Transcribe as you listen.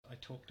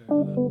talked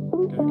over that.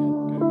 Go again.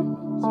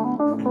 Sorry.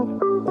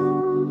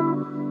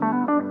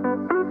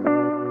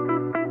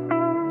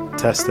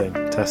 Testing.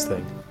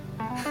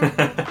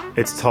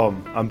 It's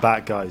Tom. I'm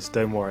back, guys.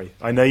 Don't worry.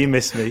 I know you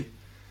missed me.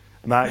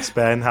 Max,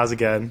 Ben, how's it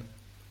going?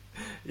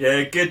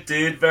 Yeah, good,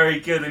 dude. Very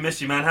good. I miss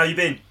you, man. How you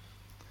been?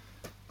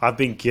 I've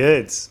been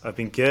good. I've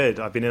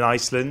been in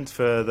Iceland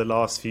for the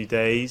last few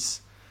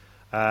days,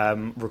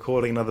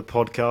 recording another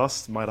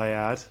podcast, might I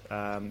add.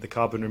 The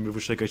Carbon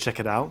Removal Show, go check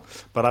it out.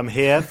 But I'm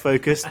here,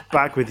 focused,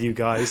 back with you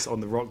guys on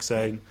the Rock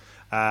Zone.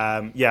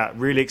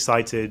 Really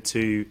excited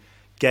to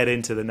get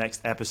into the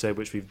next episode,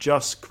 which we've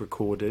just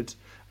recorded.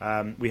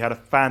 We had a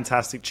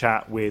fantastic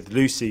chat with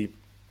Lucy,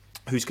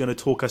 who's going to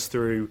talk us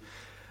through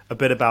a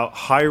bit about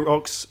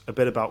Hyrox, a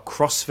bit about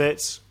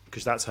CrossFit,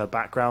 because that's her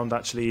background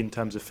actually in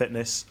terms of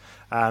fitness.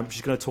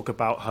 She's going to talk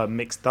about her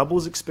mixed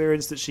doubles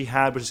experience that she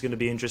had, which is going to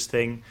be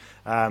interesting.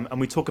 And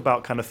we talk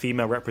about kind of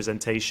female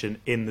representation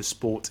in the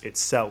sport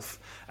itself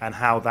and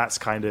how that's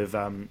kind of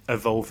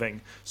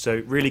evolving.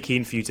 So really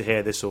keen for you to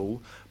hear this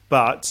all.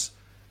 But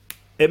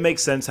it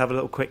makes sense to have a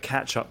little quick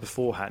catch-up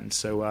beforehand.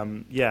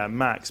 So,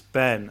 Max,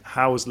 Ben,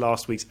 how was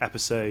last week's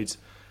episode?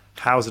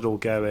 How's it all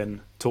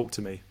going? Talk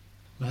to me.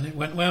 Well, it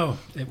went well.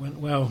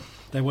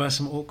 There were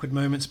some awkward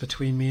moments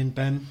between me and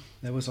Ben.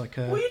 There was like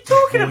a... What are you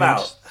talking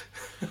about?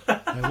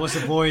 There was a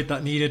void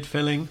that needed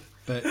filling,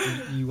 but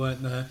you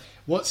weren't there.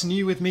 What's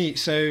new with me?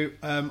 So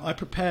I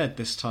prepared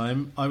this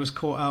time. I was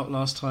caught out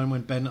last time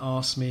when Ben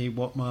asked me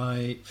what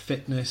my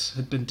fitness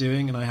had been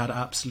doing, and I had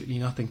absolutely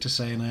nothing to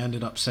say, and I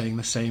ended up saying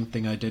the same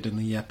thing I did in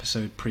the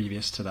episode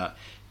previous to that.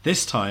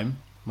 This time,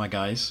 my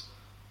guys,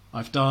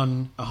 I've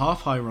done a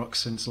half Hyrox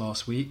since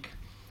last week.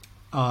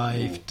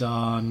 I've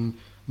done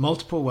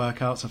multiple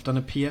workouts. I've done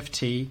a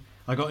PFT.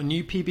 I got a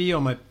new PB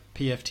on my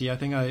PFT. I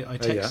think I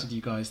texted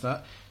you guys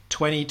that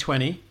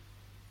 2020.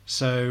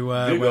 So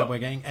we're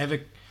getting ever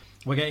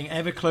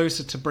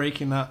closer to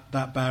breaking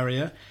that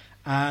barrier.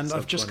 And so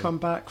I've just come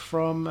back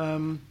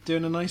from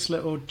doing a nice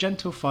little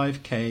gentle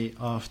 5k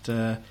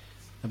after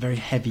a very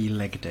heavy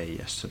leg day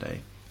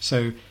yesterday.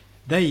 So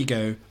there you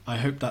go. I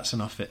hope that's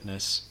enough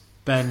fitness.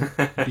 Ben,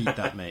 beat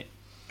that, mate.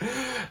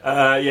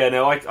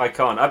 I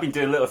can't. I've been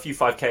doing a few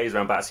 5Ks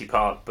around Battersea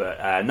Park,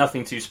 but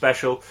nothing too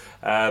special.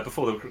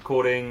 Before the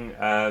recording,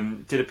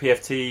 did a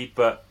PFT,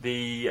 but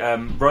the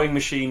rowing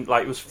machine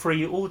it was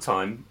free all the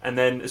time, and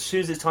then as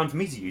soon as it's time for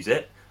me to use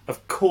it,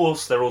 of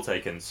course they're all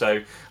taken.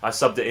 So I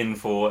subbed it in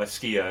for a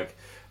ski erg.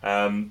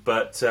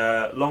 But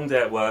long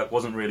day at work,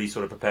 wasn't really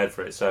sort of prepared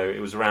for it, so it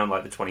was around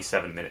the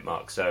 27-minute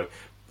mark, so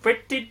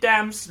pretty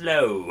damn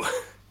slow.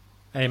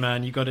 Hey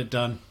man, you got it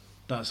done.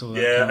 That's all.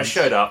 Yeah, I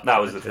showed up. That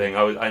was the thing.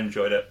 I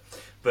enjoyed it,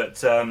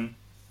 but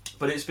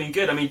it's been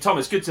good. I mean, Tom,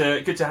 it's good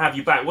to have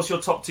you back. What's your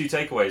top 2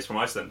 takeaways from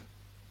Iceland?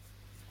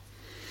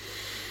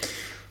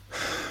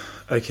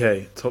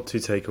 Okay, top 2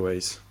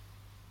 takeaways.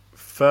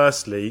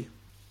 Firstly,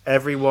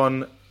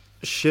 everyone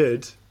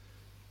should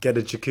get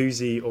a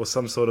jacuzzi or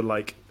some sort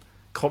of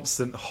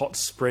constant hot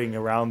spring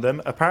around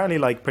them.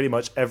 Apparently, pretty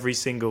much every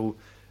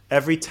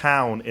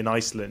town in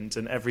Iceland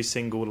and every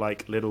single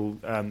little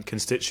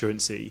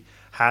constituency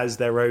has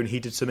their own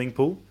heated swimming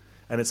pool,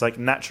 and it's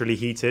naturally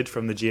heated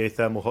from the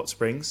geothermal hot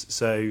springs.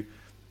 So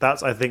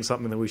that's, I think,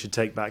 something that we should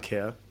take back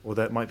here,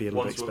 although it might be a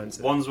little bit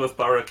expensive. Wandsworth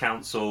Borough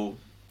Council.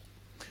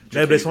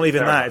 No, but it's not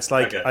even that. It's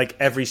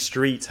every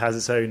street has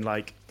its own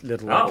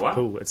little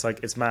pool.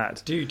 It's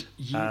mad. Dude,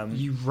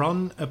 you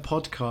run a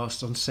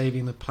podcast on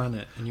saving the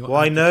planet, and you're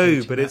I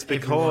know, but it's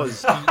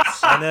because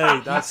I know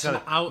that's an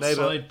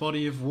outside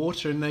body of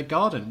water in their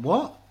garden.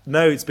 What?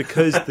 No, it's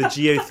because the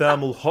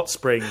geothermal hot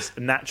springs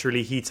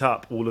naturally heat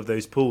up all of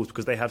those pools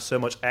because they have so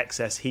much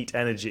excess heat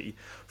energy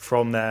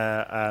from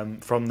their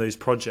from those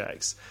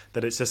projects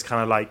that it's just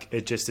kind of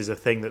it just is a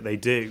thing that they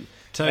do.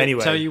 Tell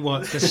you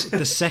what,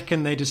 the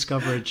second they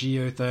discover a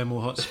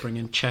geothermal hot spring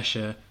in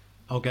Cheshire,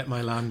 I'll get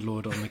my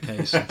landlord on the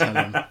case and tell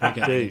him we're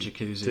getting a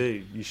jacuzzi.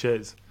 Do, you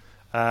should.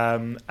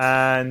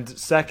 And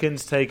second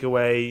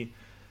takeaway,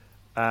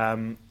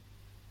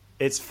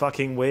 it's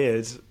fucking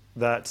weird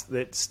that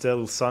it's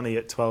still sunny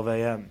at 12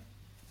 a.m.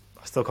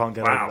 I still can't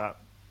get over that.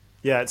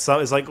 Yeah, it's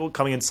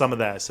coming in summer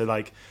there,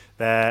 so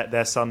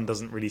their sun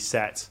doesn't really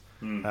set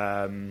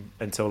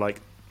until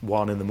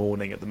 1 in the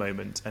morning at the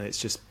moment, and it's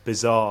just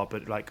bizarre,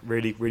 but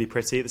really, really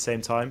pretty at the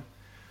same time.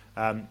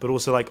 But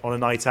also on a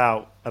night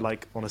out,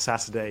 on a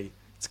Saturday,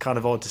 it's kind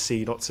of odd to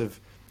see lots of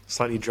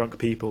slightly drunk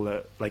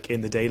people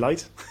in the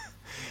daylight.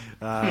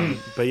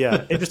 But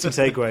yeah, interesting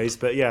takeaways.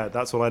 But yeah,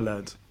 that's what I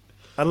learned.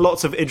 And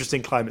lots of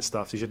interesting climate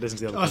stuff. So you should listen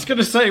to the other. I was going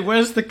to say,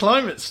 where's the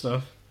climate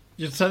stuff?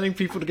 You're telling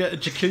people to get a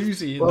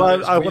jacuzzi.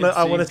 Well, I want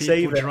to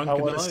save it. I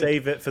want to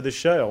save it for the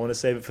show. I want to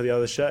save it for the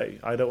other show.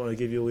 I don't want to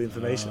give you all the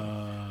information.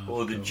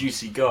 All the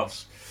juicy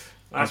goss.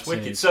 That's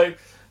wicked. So,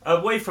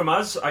 away from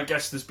us, I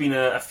guess there's been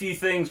a few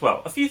things.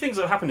 Well, a few things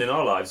that have happened in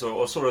our lives,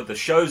 or sort of the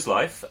show's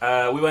life.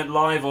 We went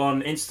live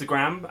on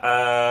Instagram,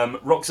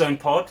 Rock Zone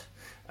Pod.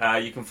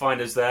 You can find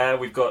us there.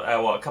 We've got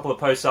a couple of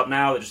posts up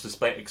now that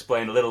just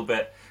explain a little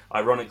bit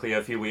ironically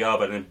of who we are,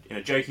 but in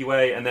a jokey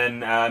way. And then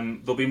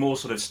there'll be more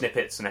sort of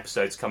snippets and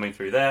episodes coming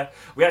through there.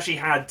 We actually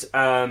had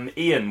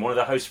Ian, one of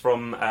the hosts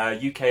from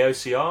UK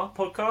OCR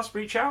podcast,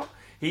 reach out.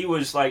 He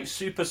was like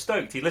super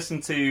stoked. He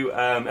listened to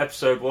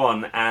episode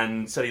 1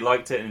 and said he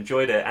liked it and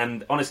enjoyed it.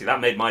 And honestly, that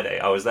made my day.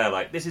 I was there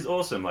like, this is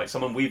awesome. Like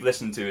someone we've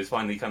listened to is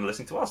finally kind of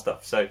listening to our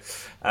stuff. So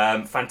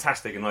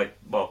fantastic. And like,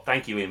 well,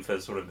 thank you, Ian, for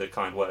sort of the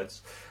kind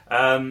words.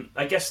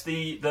 I guess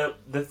the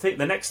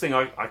next thing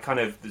I kind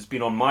of that's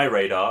been on my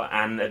radar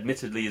and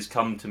admittedly has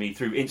come to me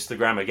through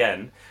Instagram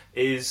again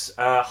is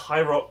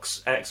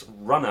Hyrox X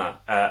Runner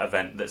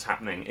event that's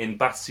happening in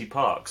Battersea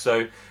Park.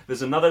 So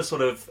there's another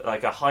sort of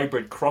like a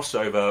hybrid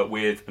crossover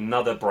with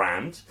another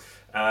brand.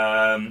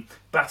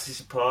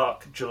 Battersea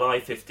Park, July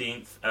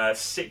 15th,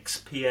 6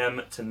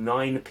 p.m. to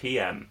 9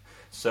 p.m.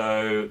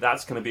 So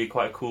that's going to be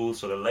quite a cool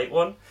sort of late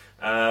one.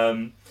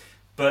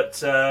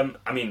 But,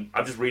 I mean,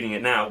 I'm just reading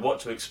it now.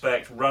 What to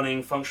expect,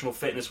 running, functional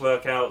fitness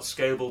workouts,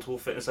 scalable to all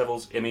fitness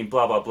levels, I mean,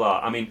 blah, blah, blah.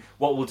 I mean,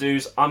 what we'll do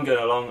is I'm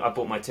going along. I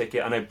bought my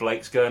ticket. I know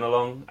Blake's going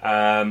along.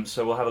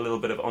 So we'll have a little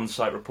bit of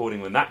on-site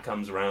reporting when that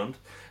comes around.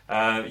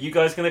 You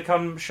guys going to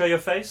come show your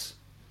face?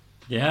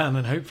 Yeah, and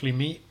then hopefully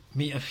meet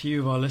a few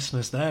of our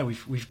listeners there.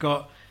 We've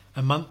got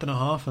a month and a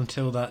half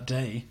until that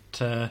day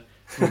to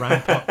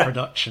ramp up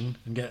production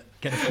and get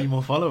a few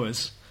more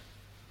followers.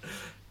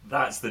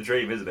 That's the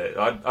dream, isn't it?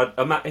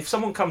 If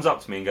someone comes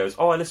up to me and goes,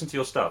 "Oh, I listen to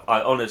your stuff," I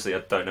honestly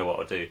don't know what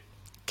I'll do.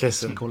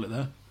 Kiss him. Call it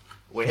there.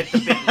 We hit the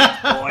big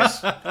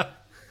leagues,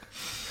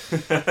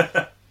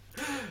 boys.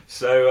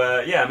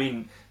 So yeah, I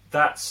mean,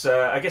 that's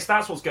I guess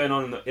that's what's going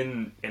on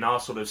in our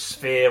sort of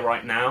sphere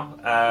right now.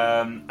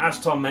 As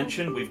Tom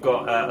mentioned, we've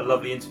got a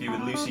lovely interview with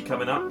Lucy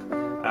coming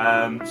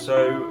up.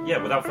 So yeah,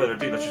 without further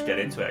ado, let's just get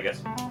into it, I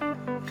guess.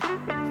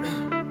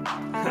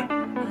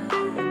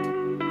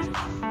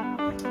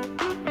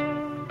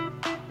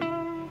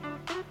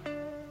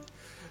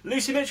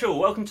 Lucy Mitchell,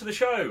 welcome to the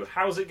show.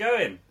 How's it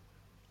going?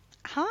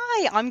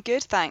 Hi, I'm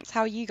good, thanks.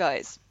 How are you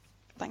guys?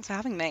 Thanks for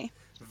having me.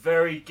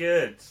 Very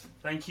good.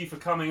 Thank you for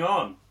coming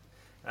on.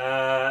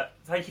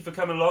 Thank you for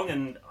coming along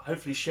and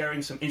hopefully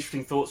sharing some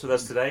interesting thoughts with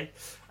us today.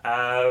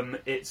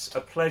 It's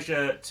a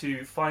pleasure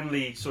to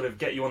finally sort of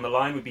get you on the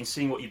line. We've been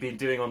seeing what you've been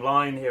doing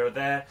online here or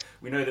there.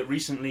 We know that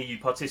recently you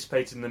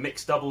participated in the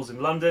mixed doubles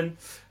in London.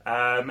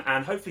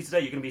 And hopefully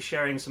today you're going to be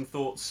sharing some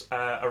thoughts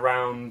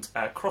around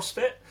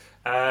CrossFit.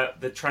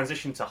 The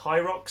transition to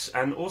Hyrox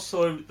and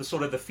also the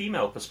sort of the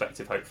female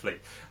perspective, hopefully.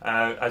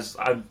 As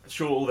I'm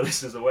sure all the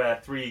listeners are aware,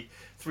 three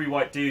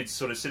white dudes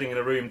sort of sitting in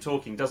a room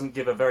talking doesn't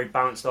give a very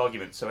balanced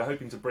argument, so we're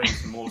hoping to bring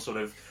some more sort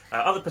of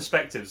other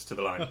perspectives to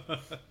the line.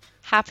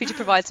 Happy to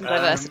provide some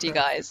diversity,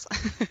 guys.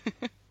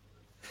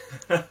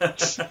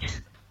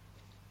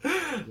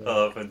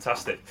 Oh,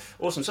 fantastic.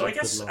 Awesome. So I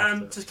guess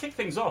to kick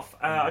things off,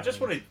 I just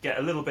want to get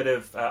a little bit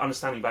of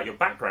understanding about your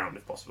background,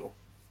 if possible.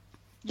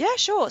 Yeah,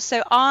 sure. So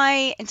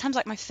in terms of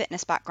like my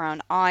fitness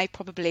background, I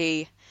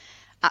probably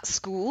at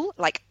school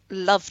like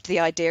loved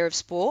the idea of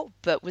sport,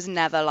 but was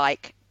never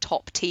like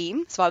top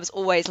team. So I was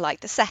always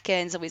like the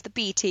seconds, always the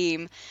B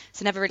team.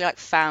 So never really like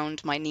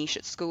found my niche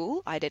at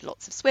school. I did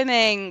lots of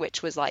swimming,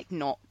 which was like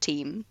not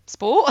team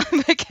sport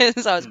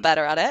because I was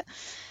better at it.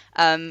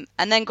 And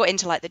then got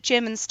into like the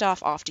gym and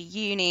stuff after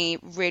uni,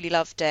 really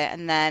loved it.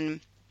 And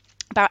then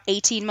about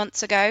 18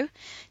 months ago,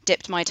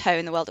 dipped my toe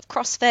in the world of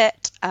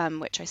CrossFit,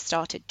 which I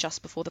started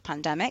just before the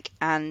pandemic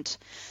and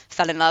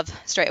fell in love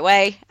straight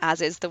away,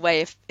 as is the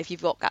way if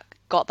you've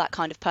got that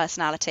kind of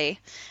personality.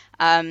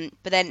 But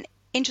then,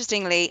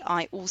 interestingly,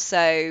 I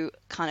also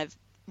kind of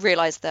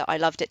realised that I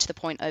loved it to the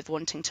point of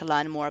wanting to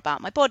learn more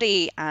about my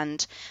body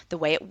and the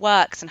way it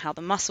works and how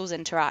the muscles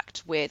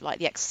interact with like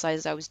the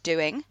exercises I was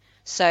doing.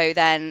 So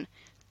then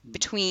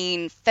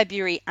between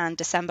February and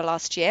December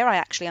last year, I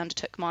actually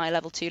undertook my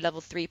level 2, level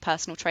 3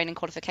 personal training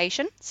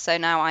qualification. So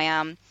now I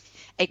am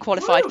a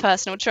qualified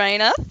personal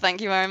trainer.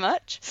 Thank you very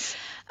much.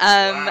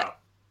 Wow.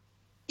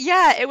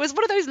 Yeah, it was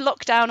one of those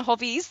lockdown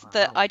hobbies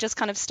that I just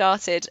kind of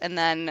started and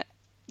then,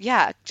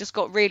 yeah, just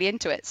got really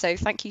into it. So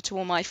thank you to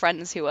all my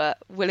friends who are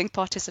willing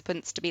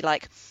participants to be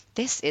like,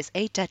 this is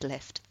a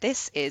deadlift,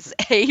 this is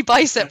a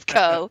bicep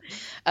curl,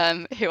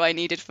 who I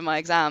needed for my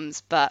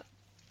exams. But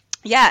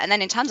yeah, and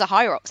then in terms of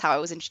Hyrox, how I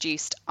was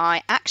introduced,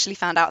 I actually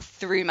found out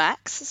through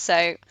Max.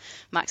 So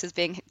Max is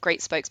being a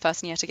great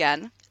spokesperson yet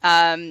again.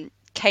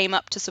 Came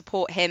up to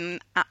support him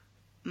at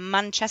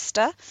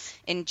Manchester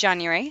in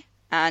January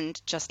and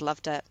just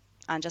loved it.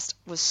 And just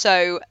was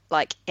so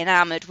like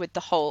enamored with the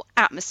whole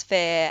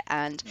atmosphere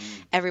and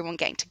everyone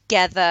getting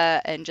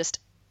together and just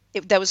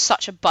there was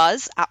such a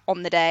buzz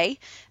on the day.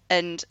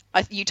 And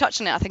you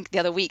touched on it, I think, the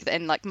other week.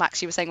 And like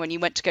Max, you were saying when you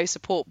went to go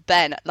support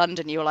Ben at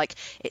London, you were like,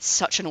 it's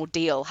such an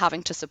ordeal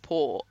having to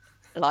support.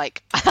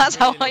 Like, that's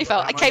how I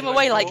felt. I came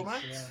away like,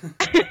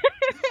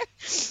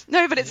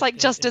 no, but it's like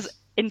just as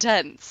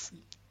intense.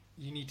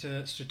 You need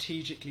to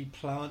strategically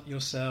plant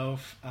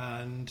yourself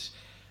and,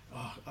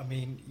 I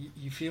mean,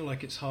 you feel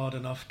like it's hard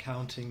enough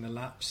counting the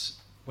laps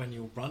when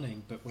you're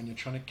running, but when you're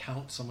trying to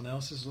count someone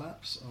else's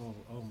laps,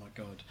 oh my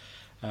God.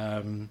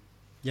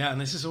 Yeah,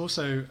 and this is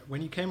also,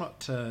 when you came up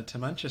to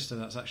Manchester,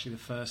 that's actually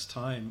the first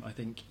time I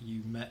think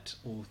you met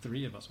all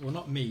three of us. Well,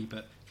 not me,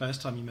 but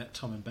first time you met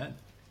Tom and Ben.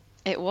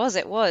 It was,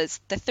 it was.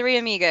 The three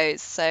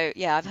amigos. So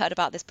yeah, I've heard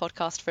about this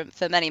podcast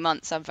for many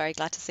months. I'm very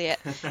glad to see it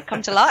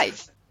come to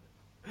life.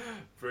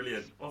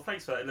 Brilliant. Well,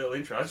 thanks for that little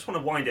intro. I just want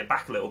to wind it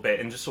back a little bit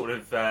and just sort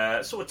of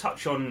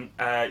touch on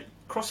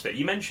CrossFit.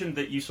 You mentioned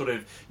that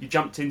you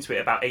jumped into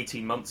it about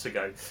 18 months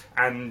ago,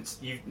 and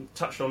you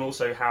touched on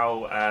also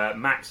how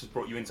Max has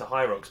brought you into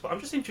Hyrox. But I'm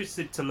just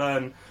interested to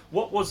learn,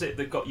 what was it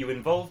that got you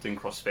involved in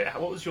CrossFit?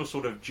 What was your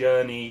sort of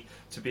journey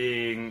to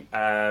being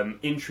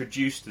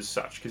introduced as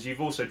such? Because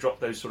you've also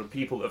dropped those sort of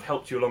people that have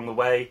helped you along the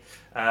way.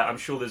 I'm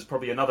sure there's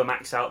probably another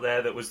Max out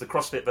there that was the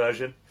CrossFit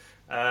version.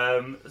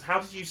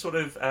 How did you sort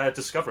of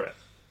discover it?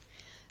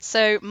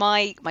 So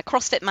my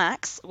CrossFit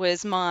Max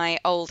was my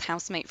old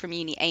housemate from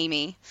uni,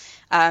 Amy.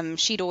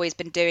 She'd always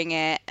been doing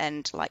it,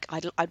 and like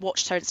I'd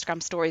watched her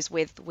Instagram stories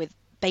with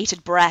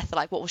bated breath,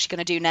 like what was she going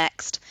to do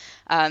next.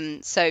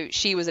 So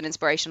she was an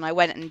inspiration. I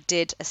went and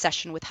did a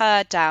session with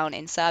her down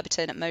in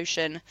Surbiton at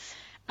Motion,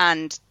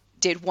 and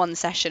did one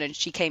session, and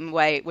she came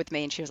away with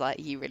me and she was like,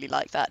 "You really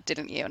like that,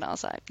 didn't you?" And I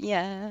was like,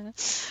 "Yeah."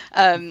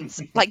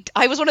 Like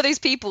I was one of those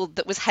people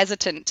that was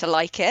hesitant to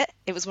like it.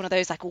 It was one of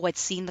those like, oh, I'd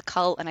seen the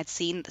cult and I'd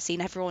seen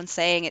everyone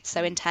saying it's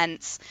so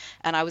intense,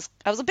 and I was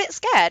a bit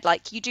scared.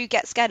 Like, you do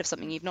get scared of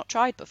something you've not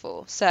tried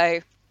before. So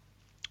I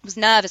was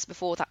nervous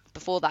before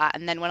that,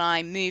 and then when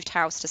I moved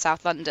house to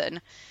South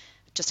London,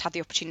 just had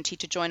the opportunity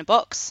to join a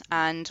box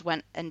and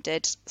went and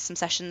did some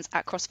sessions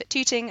at CrossFit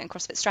Tooting and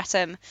CrossFit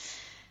Streatham.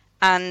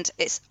 And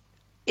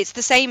it's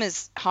the same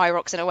as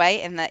Hyrox in a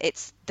way, in that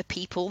it's the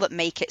people that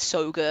make it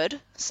so good.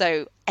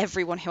 So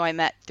everyone who I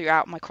met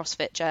throughout my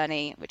CrossFit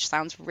journey, which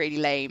sounds really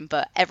lame,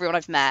 but everyone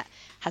I've met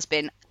has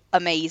been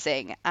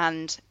amazing.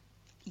 And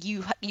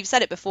you've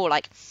said it before,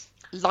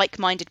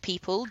 like-minded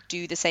people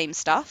do the same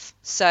stuff.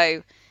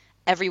 So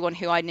everyone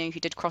who I knew who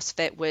did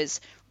CrossFit was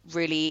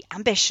really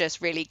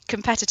ambitious, really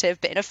competitive,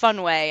 but in a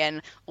fun way,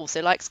 and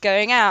also likes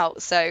going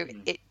out. So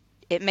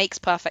it makes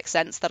perfect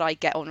sense that I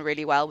get on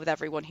really well with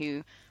everyone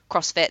who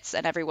CrossFits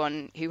and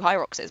everyone who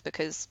Hyrox is,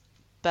 because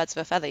birds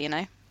of a feather, you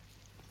know.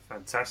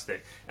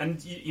 Fantastic.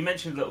 And you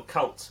mentioned a little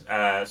cult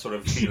sort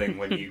of feeling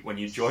when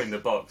you joined the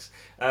box.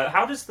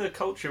 How does the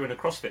culture in a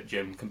CrossFit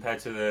gym compare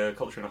to the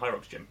culture in a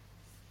Hyrox gym?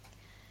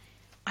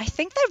 I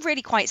think they're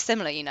really quite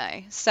similar, you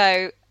know.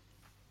 So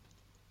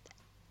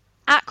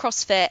at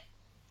CrossFit,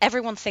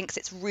 everyone thinks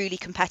it's really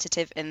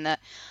competitive, in that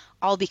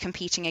I'll be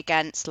competing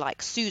against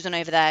like Susan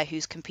over there,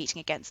 who's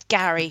competing against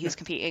Gary, who's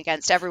competing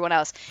against everyone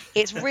else.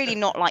 It's really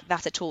not like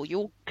that at all.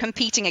 You're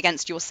competing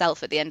against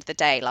yourself at the end of the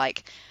day.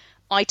 Like,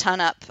 I turn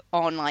up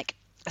on like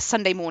a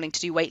Sunday morning to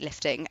do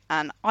weightlifting,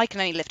 and I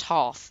can only lift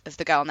half of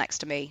the girl next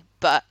to me,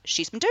 but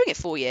she's been doing it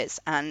 4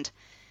 years, and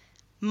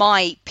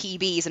my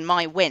PBs and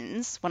my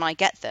wins, when I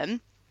get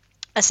them,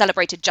 are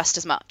celebrated just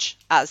as much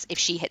as if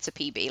she hits a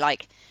PB.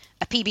 Like,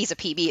 a PB is a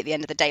PB at the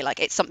end of the day. Like,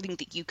 it's something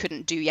that you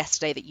couldn't do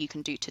yesterday that you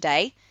can do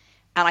today.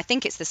 And I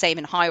think it's the same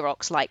in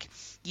Hyrox. Like,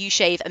 you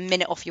shave a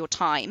minute off your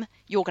time,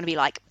 you're going to be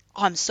like,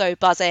 oh, I'm so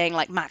buzzing.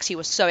 Like, Max, you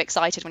were so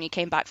excited when you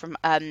came back from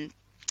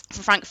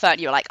Frankfurt.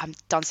 You were like, I'm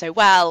done so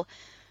well.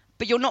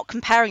 But you're not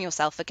comparing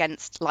yourself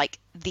against like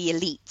the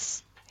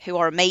elites who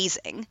are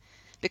amazing,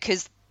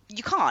 because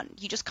you can't.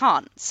 You just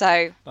can't.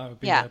 So that would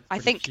be yeah, I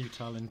think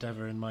futile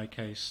endeavour in my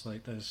case.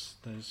 Like, there's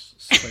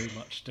so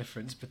much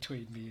difference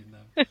between me and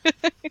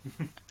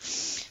them.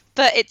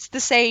 But it's the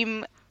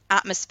same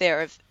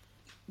atmosphere of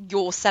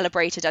you're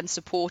celebrated and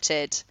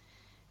supported,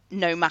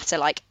 no matter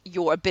like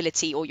your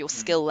ability or your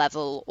skill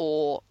level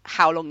or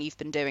how long you've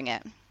been doing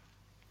it.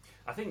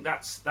 I think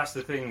that's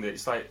the thing, that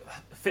it's like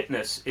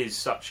fitness is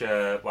such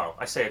a, well,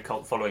 I say a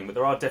cult following, but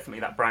there are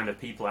definitely that brand of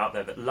people out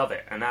there that love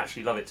it and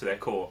actually love it to their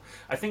core.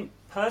 I think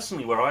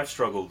personally where I've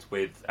struggled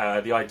with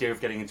the idea of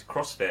getting into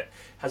CrossFit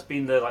has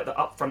been the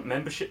upfront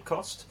membership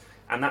cost.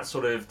 And that's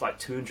sort of like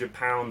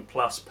 £200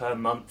 plus per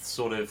month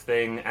sort of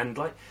thing. And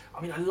like,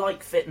 I mean, I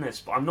like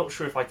fitness, but I'm not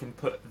sure if I can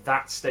put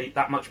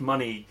that much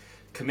money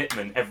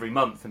commitment every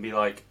month and be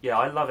like, yeah,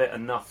 I love it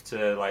enough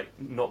to like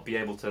not be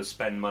able to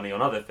spend money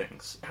on other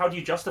things. How do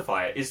you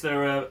justify it? Is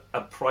there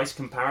a price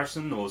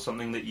comparison or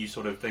something that you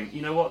sort of think,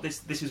 you know what,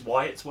 this is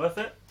why it's worth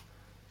it?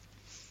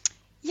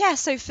 Yeah,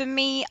 so for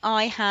me,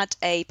 I had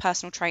a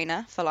personal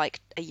trainer for like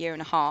a year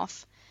and a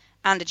half,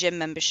 and a gym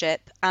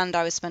membership, and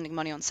I was spending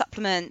money on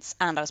supplements,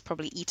 and I was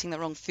probably eating the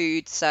wrong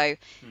food. So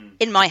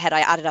in my head, I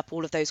added up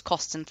all of those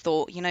costs and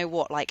thought, you know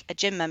what, like a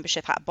gym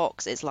membership at a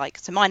box is like,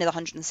 so mine is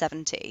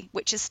 170,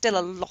 which is still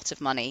a lot of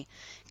money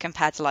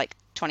compared to like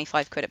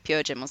 25 quid at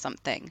Pure Gym or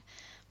something.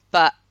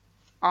 But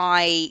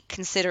I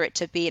consider it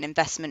to be an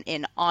investment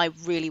in, I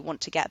really want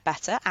to get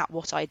better at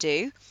what I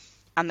do.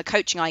 And the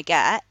coaching I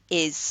get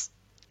is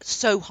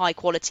so high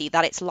quality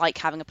that it's like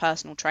having a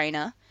personal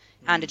trainer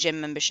and a gym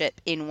membership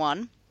in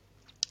one.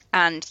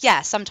 And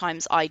yeah,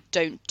 sometimes I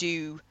don't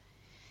do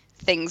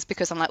things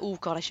because I'm like, oh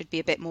God, I should be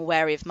a bit more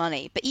wary of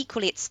money. But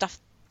equally, it's stuff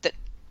that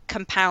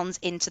compounds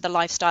into the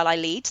lifestyle I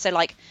lead. So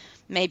like,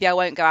 maybe I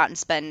won't go out and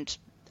spend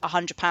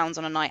 £100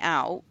 on a night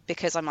out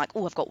because I'm like,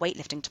 oh, I've got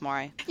weightlifting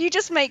tomorrow. You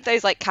just make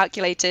those like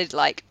calculated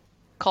like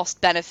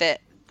cost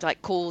benefit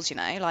like calls, you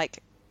know,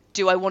 like,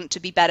 do I want to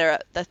be better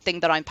at the thing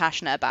that I'm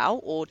passionate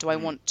about, or do I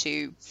want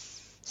to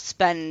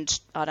spend,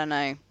 I don't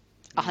know,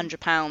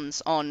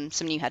 £100 on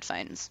some new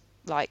headphones?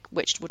 Like,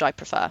 which would I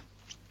prefer?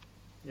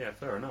 Yeah,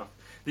 fair enough.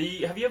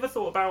 Have you ever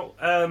thought about,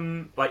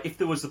 like, if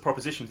there was the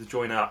proposition to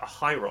join a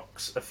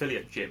Hyrox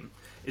affiliate gym,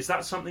 is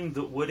that something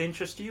that would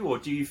interest you, or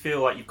do you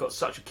feel like you've got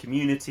such a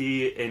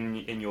community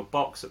in your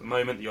box at the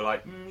moment that you're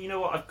like, you know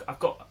what, I've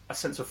got a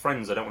sense of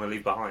friends I don't want to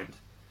leave behind?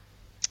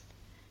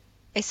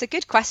 It's a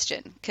good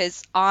question,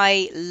 because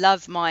I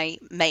love my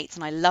mates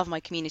and I love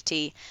my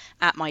community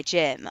at my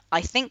gym.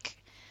 I think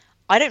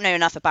I don't know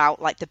enough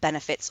about like the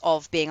benefits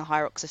of being a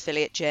Hyrox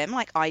affiliate gym.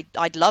 Like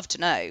I'd love to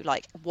know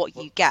like what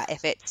you get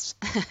if it's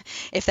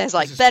if there's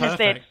like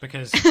benefit.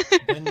 Because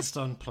Ben's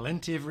done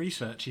plenty of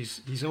research.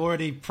 He's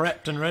already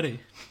prepped and ready.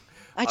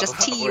 I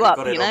just tee you up,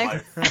 you know.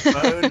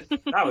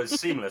 That was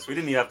seamless. We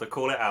didn't even have to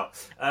call it out.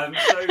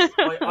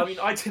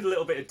 I did a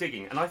little bit of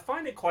digging, and I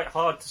find it quite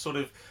hard to sort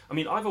of. I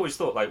mean, I've always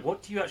thought, like,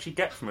 what do you actually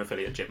get from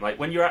affiliate gym? Like,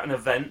 when you're at an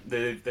event,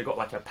 they've got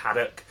like a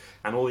paddock,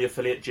 and all the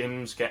affiliate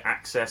gyms get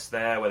access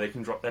there where they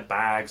can drop their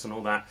bags and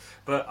all that.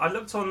 But I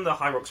looked on the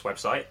Hyrox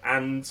website,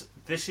 and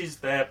this is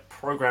their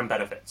program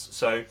benefits.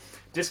 So,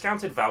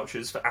 discounted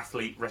vouchers for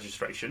athlete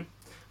registration,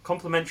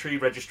 complimentary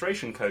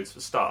registration codes for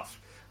staff,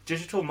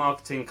 digital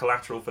marketing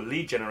collateral for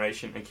lead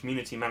generation and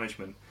community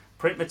management,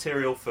 print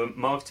material for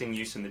marketing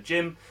use in the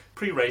gym,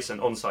 pre-race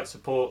and on-site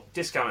support,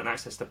 discount and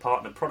access to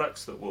partner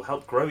products that will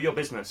help grow your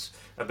business,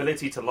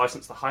 ability to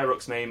license the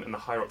Hyrox name and the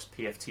Hyrox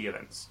PFT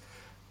events.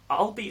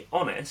 I'll be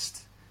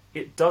honest,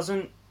 it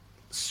doesn't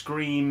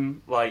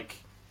scream like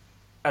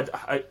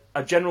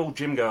a general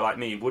gym goer like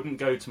me wouldn't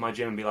go to my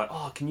gym and be like,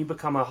 oh, can you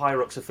become a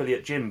Hyrox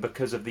affiliate gym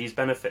because of these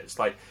benefits?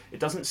 Like, it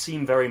doesn't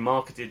seem very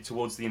marketed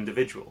towards the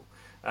individual.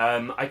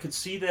 I could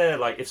see there,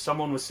 like, if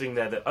someone was sitting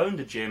there that owned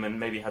a gym and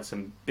maybe had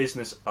some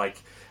business,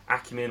 like,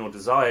 acumen or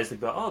desires,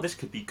 they'd be like, oh, this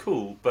could be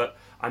cool, but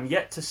I'm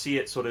yet to see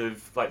it sort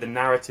of, like, the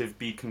narrative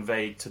be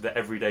conveyed to the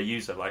everyday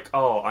user, like,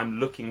 oh, I'm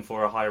looking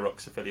for a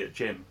Hyrox affiliate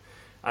gym.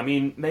 I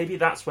mean, maybe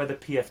that's where the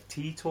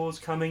PFT tour's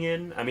coming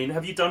in. I mean,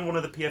 have you done one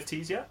of the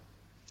PFTs yet?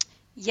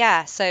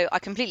 Yeah, so I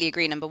completely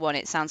agree. Number one,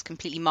 it sounds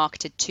completely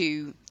marketed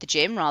to the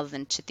gym rather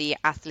than to the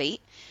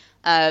athlete.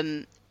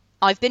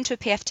 I've been to a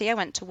PFT. I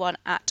went to one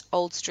at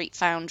Old Street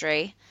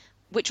Foundry,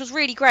 which was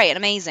really great and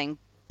amazing.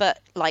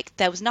 But like,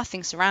 there was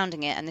nothing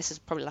surrounding it, and this is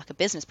probably like a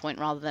business point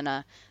rather than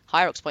a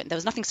Hyrox point. There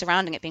was nothing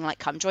surrounding it being like,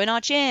 come join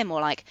our gym,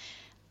 or like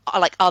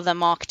other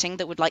marketing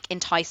that would like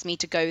entice me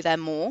to go there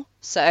more.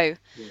 So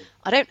yeah.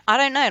 I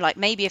don't know. Like,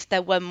 maybe if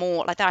there were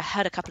more, like, I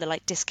heard a couple of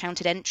like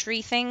discounted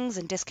entry things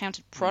and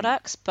discounted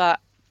products, but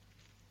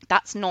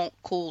that's not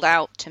called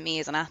out to me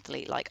as an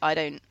athlete. Like, I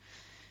don't.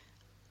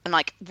 And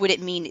like, would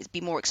it mean it'd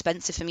be more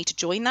expensive for me to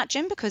join that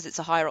gym because it's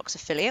a Hyrox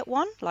affiliate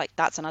one? Like,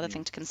 that's another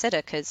thing to consider,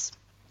 because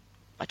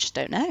I just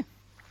don't know.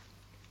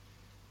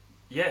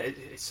 Yeah,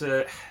 it's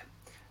a.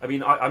 I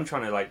mean, I'm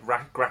trying to like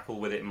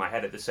grapple with it in my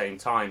head at the same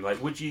time.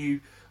 Like, would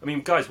you? I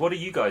mean, guys, what do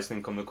you guys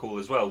think on the call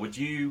as well? Would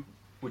you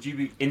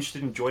be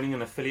interested in joining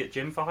an affiliate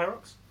gym for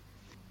Hyrox?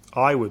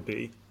 I would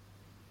be.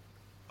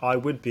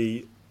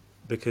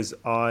 Because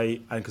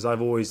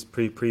I've always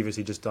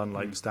previously just done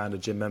like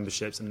standard gym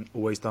memberships and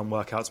always done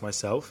workouts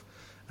myself,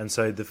 and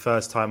so the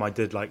first time I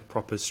did like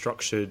proper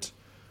structured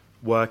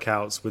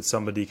workouts with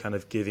somebody kind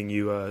of giving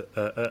you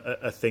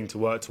a thing to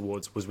work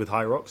towards was with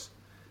Hyrox.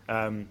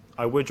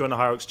 I would join a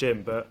Hyrox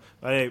gym, but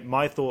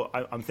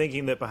I'm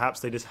thinking that perhaps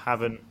they just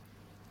haven't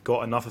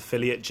got enough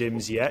affiliate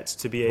gyms yet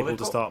to be able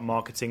to start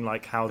marketing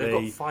like how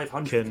they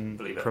can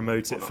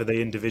promote it for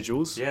the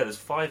individuals. Yeah, there's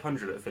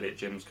 500 affiliate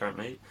gyms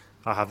currently.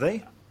 Have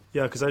they?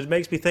 Yeah, because it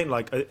makes me think,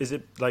 like, is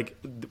it, like,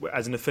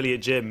 as an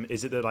affiliate gym,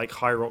 is it that, like,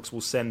 Hyrox will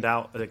send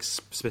out, like,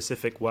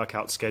 specific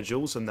workout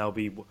schedules and they'll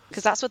be...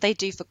 Because that's what they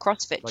do for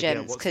CrossFit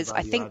gyms, because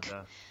I think,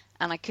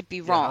 and I could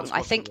be wrong,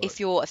 I think if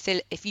you're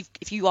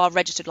if you are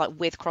registered, like,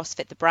 with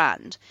CrossFit, the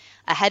brand,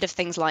 ahead of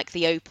things like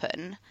the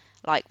Open,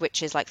 like,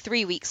 which is, like,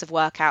 3 weeks of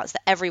workouts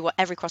that every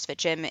CrossFit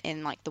gym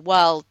in, like, the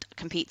world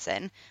competes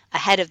in,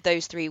 ahead of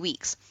those 3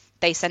 weeks,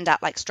 they send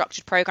out like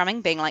structured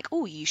programming being like,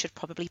 oh, you should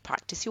probably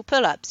practice your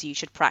pull-ups, you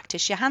should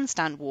practice your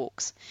handstand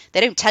walks.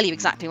 They don't tell you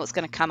exactly what's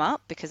going to come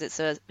up because it's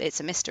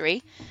a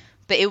mystery.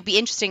 But it would be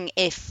interesting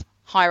if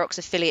Hyrox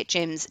affiliate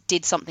gyms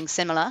did something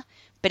similar,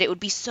 but it would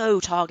be so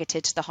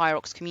targeted to the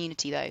Hyrox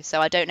community though. So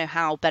I don't know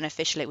how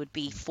beneficial it would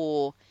be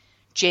for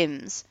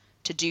gyms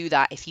to do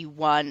that if you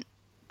weren't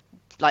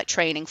like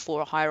training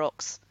for a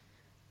Hyrox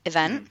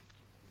event.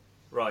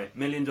 Right, $1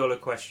 million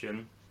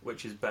question,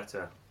 which is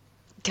better?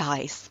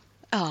 Guys.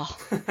 Oh,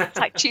 it's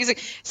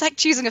like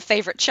choosing a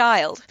favourite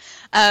child.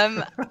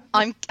 I'm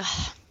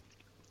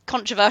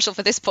controversial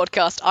for this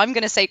podcast. I'm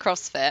going to say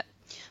CrossFit,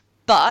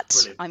 but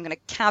brilliant. I'm going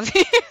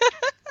to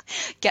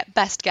get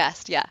best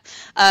guessed. Yeah.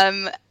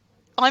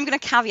 I'm going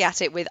to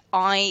caveat it with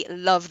I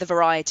love the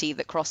variety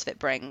that CrossFit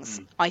brings.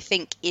 I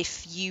think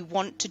if you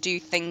want to do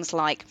things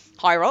like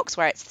Hyrox,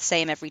 where it's the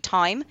same every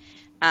time,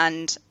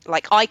 and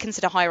like I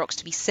consider Hyrox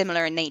to be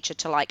similar in nature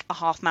to like a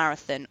half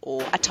marathon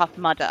or a Tough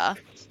Mudder,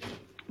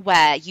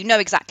 where you know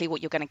exactly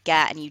what you're going to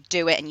get and you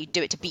do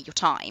it to beat your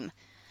time.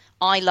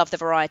 I love the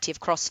variety of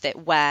CrossFit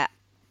where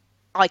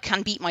I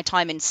can beat my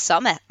time in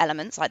some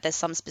elements, like there's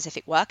some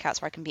specific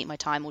workouts where I can beat my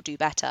time or do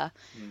better,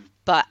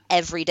 but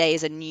every day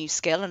is a new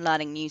skill and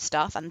learning new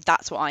stuff, and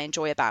that's what I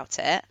enjoy about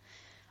it.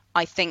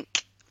 I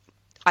think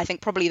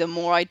probably the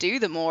more I do,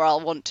 the more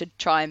I'll want to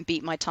try and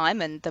beat my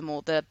time, and the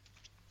more the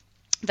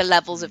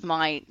levels of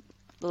my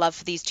love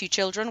for these two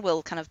children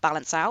will kind of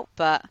balance out.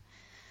 But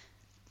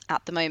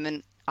at the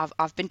moment,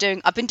 I've been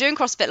doing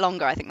CrossFit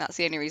longer. I think that's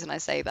the only reason I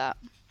say that.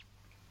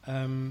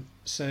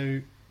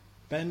 So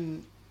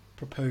Ben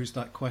proposed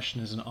that question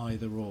as an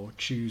either or,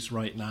 choose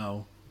right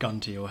now,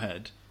 gun to your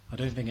head. I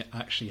don't think it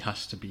actually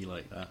has to be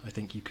like that. I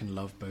think you can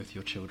love both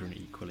your children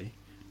equally.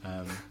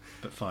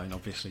 But fine,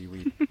 obviously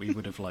we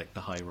would have liked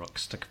the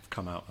Hyrox to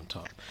come out on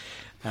top.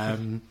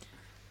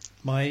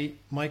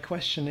 My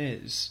question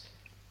is,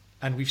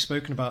 and we've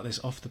spoken about this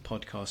off the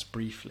podcast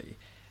briefly,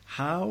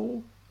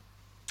 how,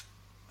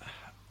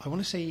 I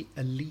want to say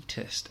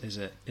elitist is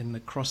it in the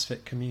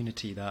CrossFit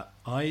community that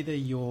either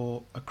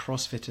you're a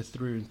CrossFitter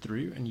through and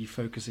through and you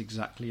focus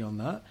exactly on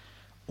that,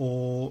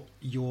 or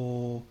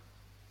you're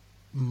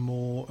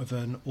more of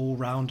an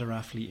all-rounder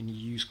athlete and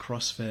you use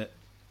CrossFit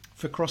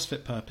for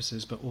CrossFit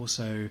purposes, but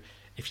also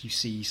if you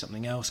see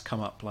something else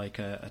come up like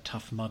a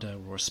Tough Mudder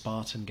or a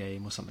Spartan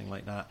game or something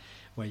like that,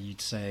 where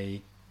you'd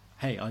say,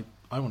 hey,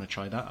 I want to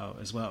try that out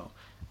as well.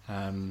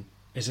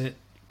 Is it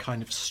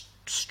kind of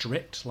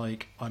strict,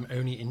 like I'm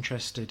only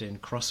interested in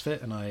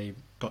CrossFit and I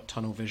got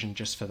tunnel vision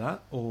just for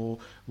that, or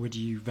would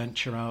you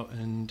venture out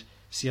and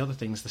see other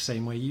things the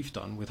same way you've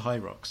done with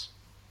Hyrox?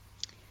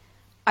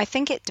 I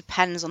think it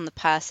depends on the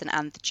person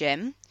and the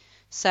gym.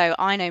 So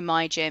I know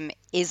my gym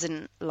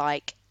isn't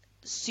like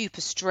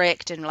super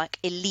strict and like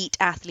elite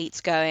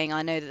athletes going.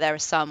 I know that there are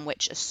some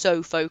which are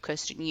so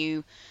focused and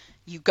you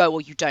go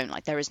or you don't,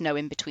 like there is no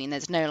in between.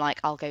 There's no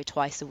like I'll go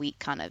twice a week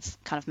kind of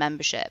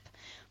membership.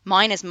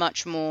 Mine is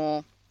much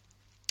more,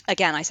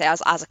 again, I say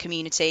as a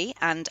community,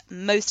 and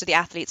most of the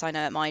athletes I know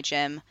at my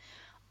gym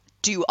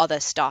do other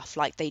stuff,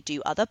 like they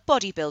do other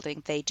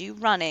bodybuilding, they do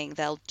running,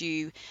 they'll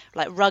do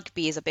like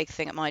rugby is a big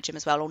thing at my gym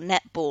as well, or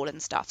netball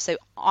and stuff. So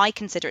I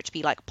consider it to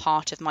be like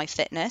part of my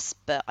fitness,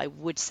 but I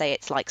would say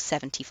it's like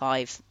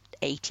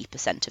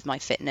 75-80% of my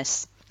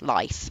fitness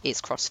life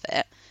is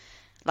CrossFit.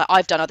 Like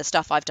I've done other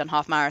stuff, I've done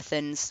half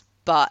marathons,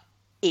 but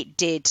it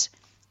did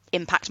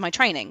impact my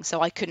training.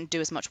 So I couldn't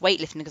do as much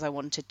weightlifting as I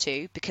wanted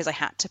to because I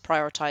had to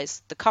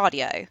prioritize the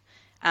cardio.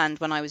 And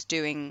when I was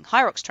doing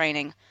Hyrox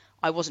training,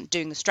 I wasn't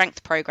doing the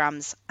strength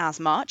programs as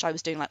much. I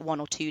was doing like 1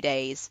 or 2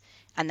 days.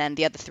 And then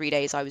the other 3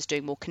 days I was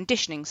doing more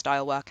conditioning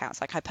style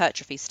workouts, like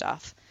hypertrophy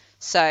stuff.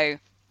 So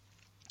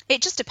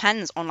it just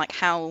depends on like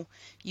how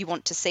you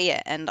want to see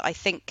it. And I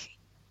think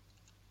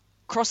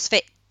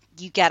CrossFit,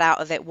 you get out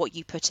of it what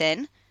you put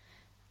in.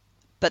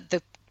 But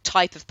the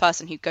type of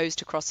person who goes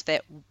to CrossFit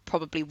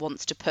probably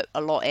wants to put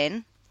a lot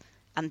in,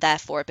 and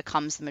therefore it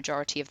becomes the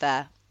majority of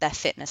their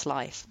fitness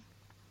life.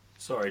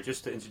 Sorry,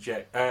 just to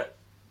interject,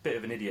 bit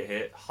of an idiot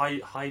here.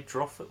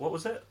 Hydroph. What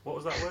was it? What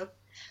was that word?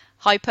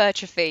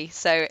 Hypertrophy.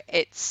 So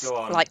it's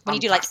like when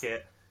you do like.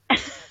 It.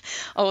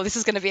 Oh, this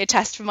is going to be a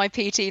test for my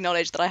PT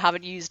knowledge that I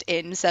haven't used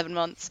in 7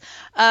 months.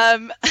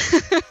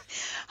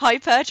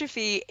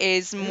 Hypertrophy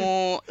is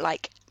more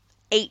like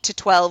 8 to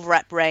 12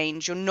 rep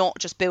range. You're not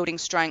just building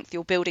strength,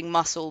 you're building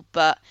muscle,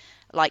 but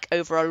like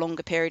over a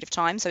longer period of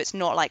time. So it's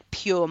not like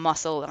pure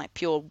muscle and like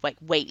pure like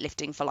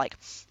weightlifting for like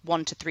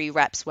 1 to 3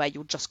 reps where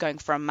you're just going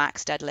for a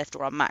max deadlift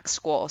or a max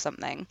squat or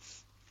something.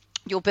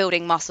 You're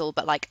building muscle,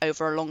 but like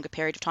over a longer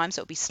period of time.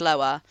 So it'll be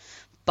slower,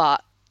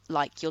 but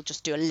like you'll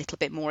just do a little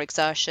bit more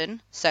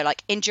exertion. So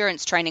like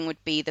endurance training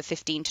would be the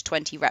 15 to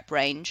 20 rep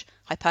range.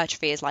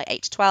 Hypertrophy is like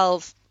 8 to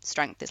 12.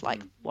 Strength is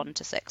like 1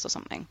 to 6 or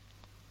something.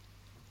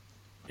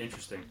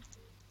 Interesting.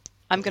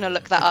 I'm going to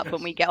look that up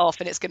when we get off,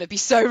 and it's going to be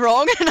so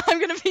wrong, and I'm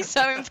going to be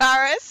so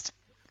embarrassed.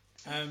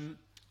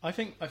 I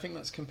think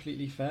that's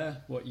completely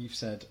fair, what you've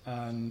said.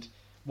 And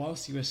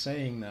whilst you were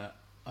saying that,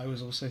 I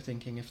was also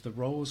thinking if the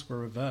roles were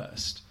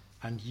reversed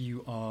and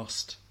you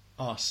asked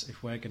us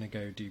if we're going to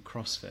go do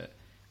CrossFit,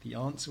 the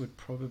answer would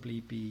probably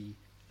be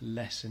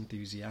less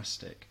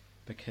enthusiastic,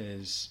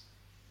 because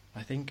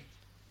I think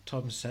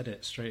Tom said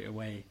it straight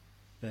away,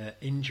 the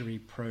injury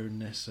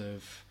proneness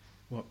of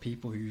what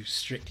people who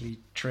strictly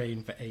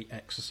train for 8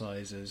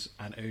 exercises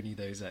and only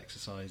those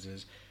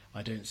exercises.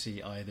 I don't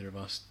see either of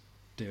us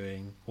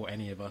doing, or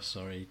any of us,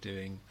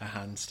 doing a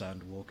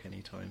handstand walk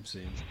anytime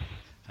soon.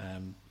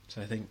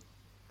 So I think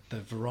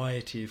the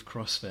variety of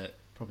CrossFit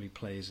probably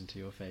plays into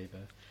your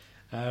favour.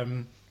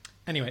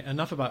 Anyway,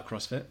 enough about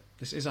CrossFit.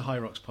 This is a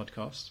Hyrox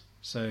podcast,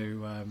 so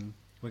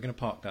we're going to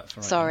park that for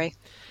right Sorry.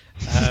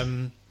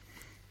 now.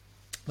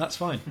 That's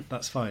fine.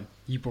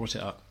 You brought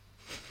it up.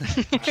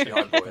 Actually,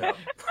 I brought it up.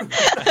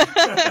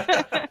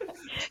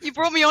 You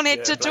brought me on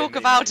it to talk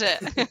about it.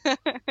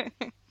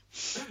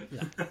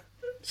 Yeah.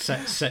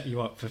 Set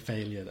you up for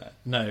failure there.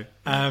 No.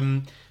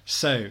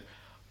 So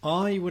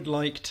I would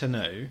like to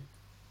know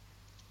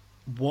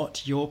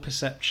what your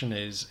perception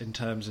is in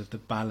terms of the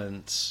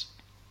balance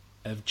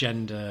of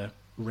gender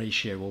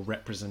ratio or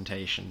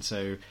representation.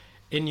 So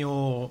in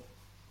your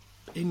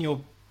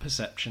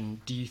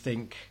perception, do you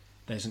think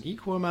there's an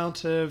equal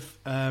amount of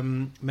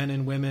men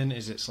and women?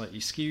 Is it slightly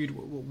skewed?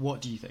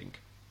 What do you think?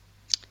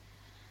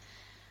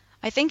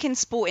 I think in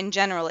sport in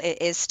general, it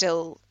is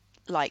still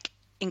like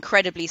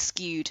incredibly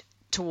skewed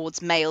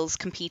towards males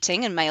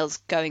competing and males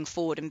going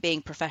forward and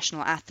being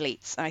professional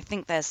athletes. And I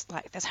think there's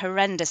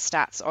horrendous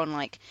stats on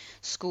like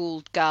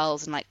school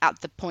girls and like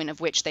at the point of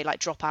which they like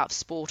drop out of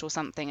sport or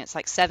something. It's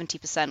like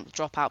 70% will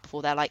drop out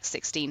before they're like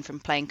 16 from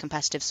playing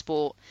competitive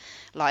sport.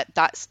 Like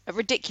that's a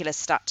ridiculous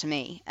stat to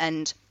me.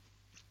 And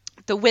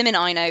the women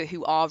I know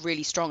who are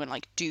really strong and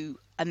like do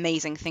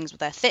amazing things with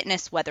their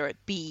fitness, whether it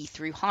be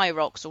through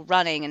Hyrox or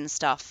running and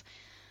stuff,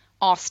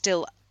 are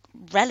still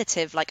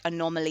relative like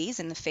anomalies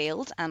in the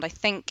field. And I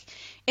think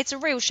it's a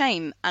real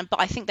shame. But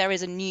I think there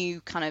is a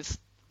new kind of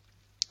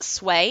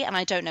sway, and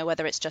I don't know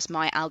whether it's just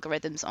my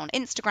algorithms on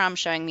Instagram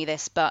showing me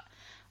this, but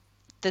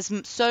there's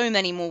so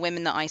many more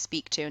women that I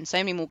speak to and so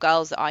many more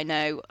girls that I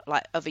know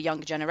like of a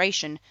younger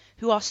generation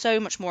who are so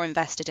much more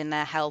invested in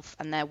their health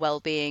and their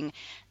well-being,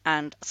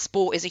 and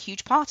sport is a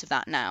huge part of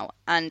that now.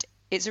 And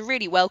it's a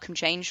really welcome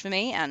change for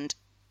me, and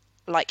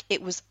like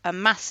it was a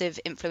massive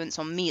influence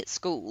on me at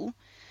school,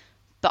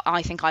 but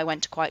I think I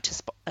went to quite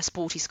a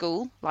sporty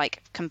school,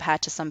 like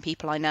compared to some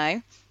people I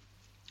know.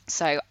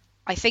 So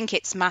I think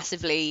it's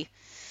massively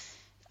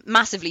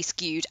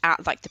skewed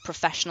at like the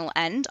professional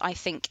end. I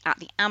think at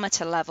the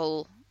amateur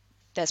level,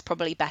 there's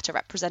probably better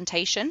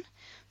representation,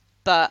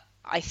 but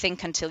I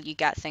think until you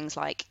get things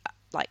like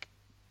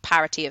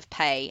parity of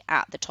pay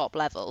at the top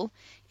level,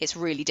 it's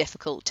really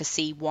difficult to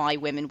see why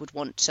women would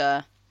want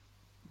to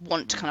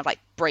kind of like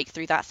break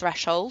through that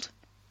threshold.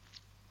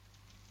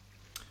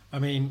 I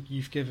mean,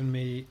 you've given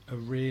me a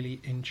really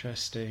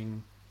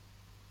interesting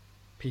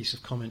piece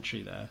of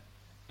commentary there.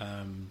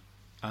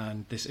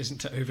 And this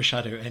isn't to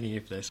overshadow any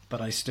of this,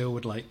 but I still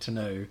would like to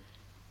know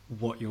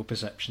what your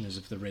perception is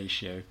of the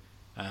ratio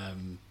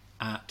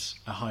at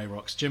a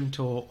Hyrox gym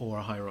tour or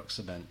a Hyrox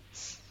event.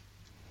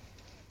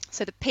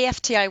 So the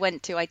PFT I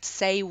went to, I'd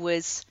say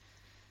was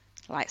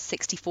like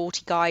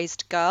 60-40 guys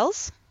to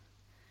girls.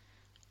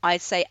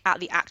 I'd say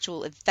at the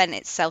actual event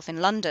itself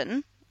in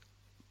London,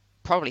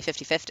 probably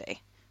 50-50,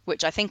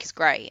 which I think is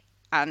great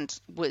and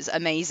was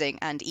amazing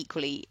and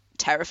equally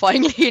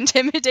terrifyingly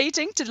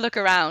intimidating to look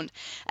around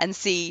and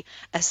see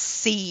a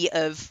sea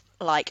of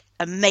like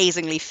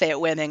amazingly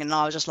fit women, and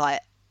I was just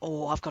like,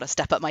 oh, I've got to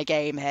step up my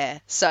game here.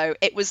 So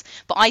it was,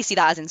 but I see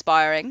that as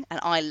inspiring and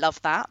I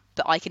love that,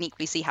 but I can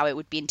equally see how it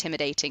would be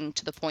intimidating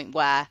to the point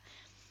where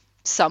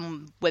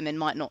some women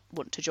might not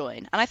want to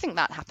join. And I think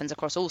that happens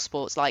across all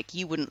sports. Like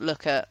you wouldn't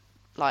look at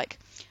like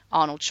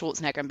Arnold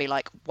Schwarzenegger and be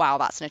like, wow,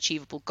 that's an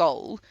achievable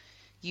goal.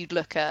 You'd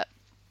look at,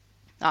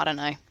 I don't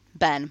know,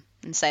 Ben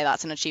and say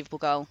that's an achievable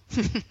goal.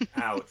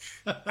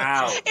 Ouch.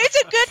 Ouch. It's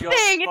a good Shots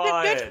thing.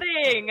 fired. It's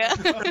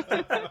a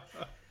good thing.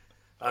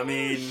 I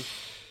mean,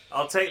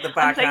 I'll take the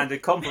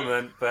backhanded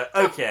compliment, but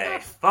okay,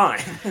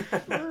 fine.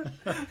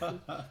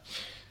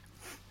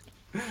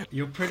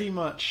 You're pretty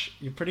much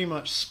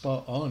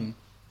spot on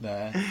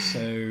there.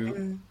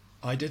 So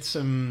I did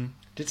some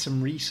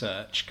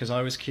research because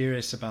I was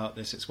curious about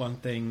this. It's one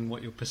thing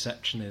what your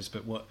perception is,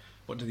 but what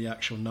do the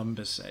actual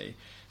numbers say?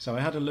 So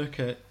I had a look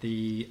at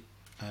the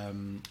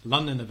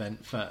London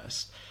event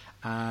first,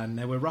 and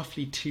there were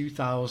roughly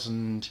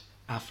 2,000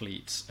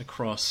 athletes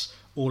across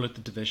all of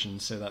the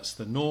divisions. So that's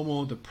the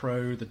normal, the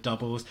pro, the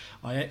doubles.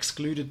 I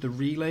excluded the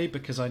relay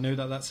because I know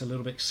that that's a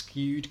little bit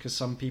skewed because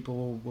some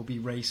people will be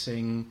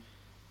racing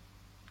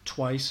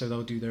twice, so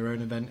they'll do their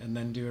own event and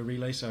then do a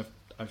relay. So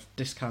I've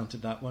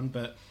discounted that one.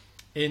 But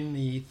in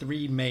the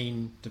three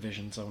main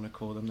divisions, I want to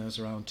call them, there's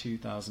around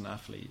 2,000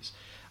 athletes.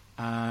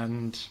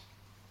 And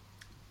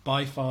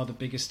by far the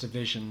biggest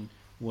division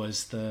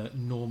was the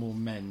normal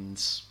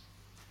men's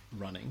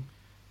running,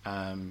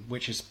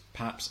 which is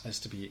perhaps as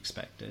to be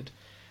expected.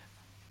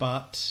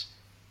 But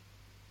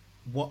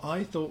what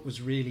I thought was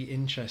really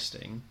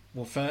interesting,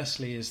 well,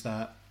 firstly, is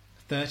that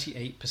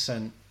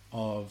 38%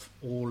 of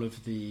all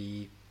of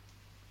the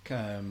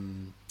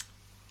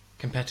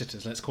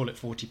competitors, let's call it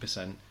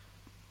 40%,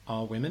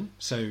 are women.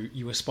 So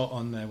you were spot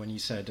on there when you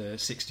said a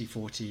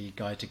 60-40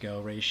 guy to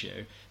girl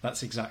ratio.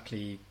 That's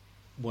exactly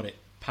what it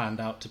panned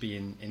out to be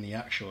in the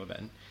actual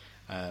event.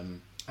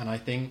 And I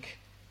think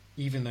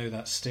even though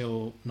that's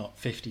still not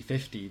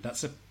 50-50,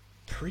 that's a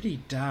pretty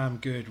damn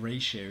good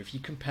ratio. If you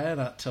compare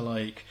that to,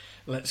 like,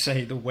 let's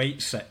say the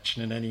weight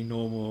section in any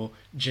normal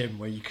gym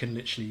where you can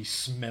literally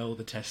smell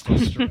the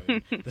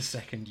testosterone the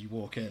second you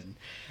walk in,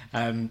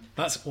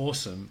 that's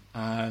awesome.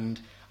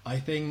 And I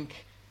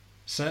think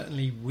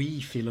certainly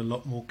we feel a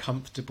lot more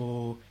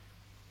comfortable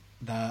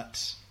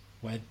that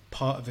we're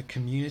part of a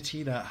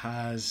community that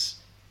has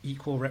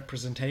equal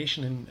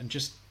representation, and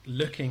just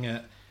looking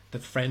at the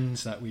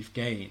friends that we've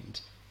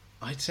gained,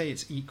 I'd say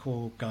it's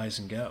equal guys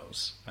and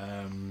girls.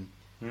 And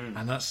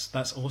that's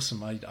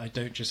awesome. I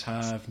don't just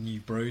have new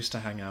bros to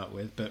hang out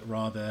with, but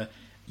rather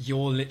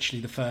you're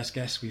literally the first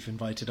guest we've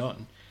invited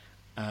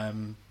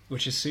on,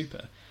 which is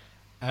super.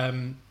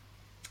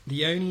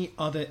 The only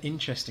other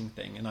interesting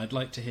thing, and I'd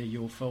like to hear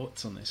your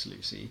thoughts on this,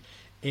 Lucy,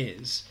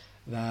 is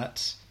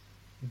that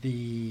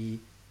the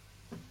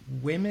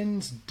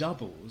women's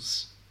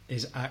doubles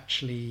is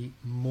actually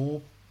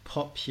more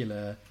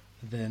popular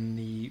than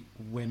the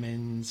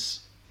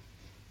women's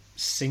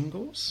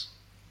singles,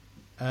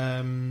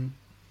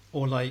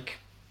 or like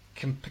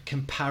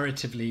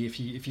comparatively, if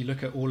you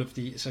look at all of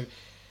the, so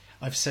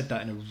I've said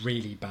that in a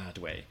really bad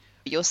way.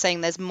 You're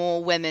saying there's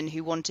more women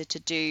who wanted to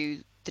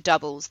do the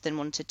doubles than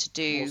wanted to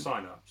do more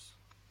sign-ups.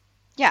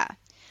 Yeah,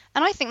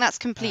 and I think that's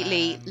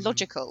completely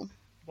logical.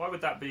 Why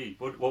would that be?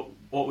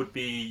 What would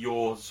be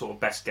your sort of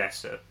best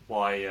guess at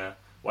why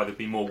there'd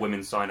be more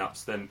women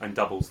sign-ups and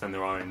doubles than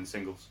there are in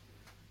singles?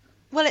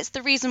 Well, it's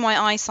the reason why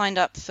I signed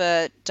up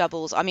for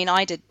doubles. I mean,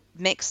 I did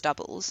mixed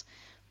doubles,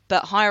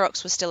 but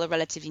Hyrox was still a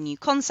relatively new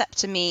concept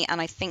to me, and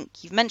I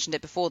think you've mentioned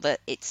it before that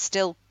it's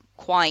still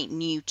quite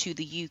new to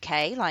the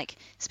UK. Like,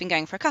 it's been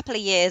going for a couple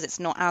of years. It's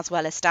not as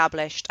well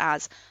established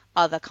as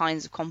other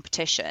kinds of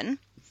competition.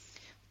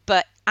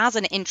 But as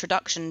an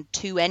introduction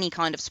to any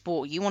kind of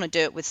sport, you want to do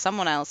it with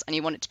someone else, and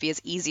you want it to be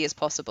as easy as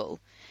possible.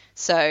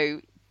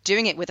 So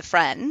doing it with a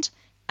friend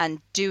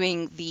and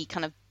doing the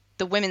kind of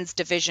the women's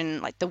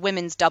division, like the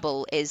women's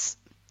double, is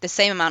the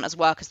same amount as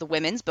work as the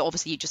women's, but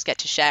obviously you just get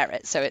to share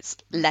it, so it's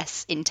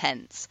less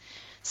intense.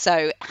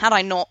 So had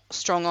I not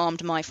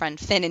strong-armed my friend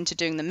Finn into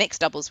doing the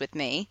mixed doubles with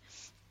me,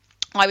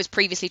 I was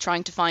previously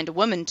trying to find a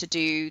woman to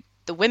do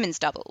the women's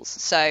doubles.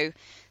 So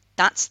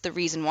that's the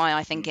reason why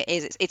I think it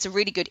is. It's a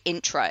really good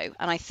intro.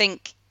 And I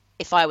think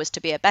if I was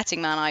to be a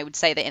betting man, I would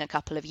say that in a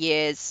couple of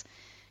years,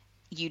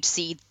 you'd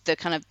see the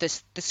kind of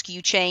the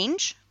skew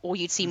change, or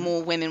you'd see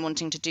more women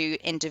wanting to do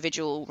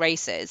individual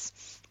races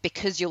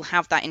because you'll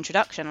have that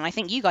introduction. And I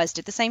think you guys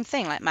did the same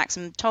thing. Like Max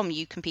and Tom,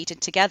 you competed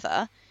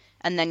together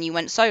and then you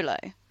went solo,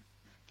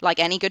 like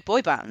any good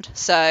boy band.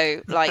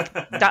 So like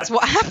that's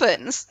what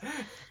happens.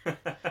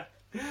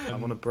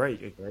 I'm on a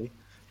break, okay?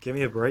 Give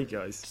me a break,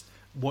 guys.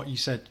 What you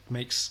said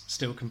makes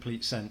still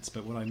complete sense,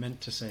 but what I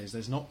meant to say is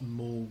there's not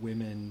more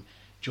women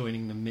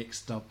joining the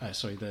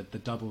the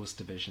doubles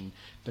division,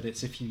 but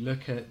it's if you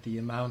look at the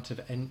amount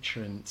of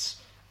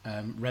entrants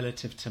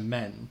relative to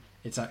men,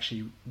 it's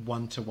actually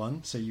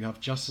 1-to-1. So you have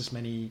just as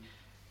many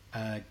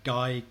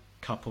guy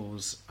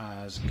couples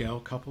as girl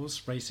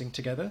couples racing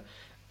together,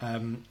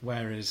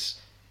 whereas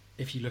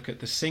if you look at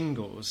the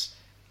singles,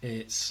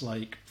 it's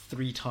like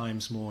 3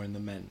 times more in the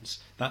men's.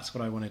 That's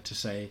what I wanted to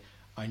say.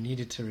 I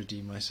needed to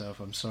redeem myself.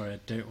 I'm sorry, I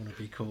don't want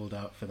to be called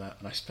out for that.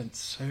 And I spent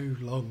so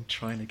long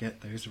trying to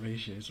get those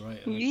ratios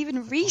right. You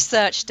even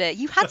researched it.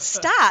 You had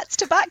stats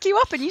to back you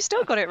up, and you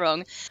still got it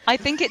wrong. I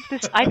think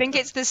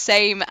it's the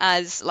same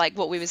as like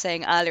what we were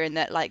saying earlier, in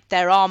that like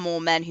there are more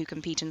men who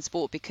compete in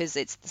sport because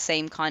it's the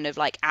same kind of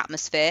like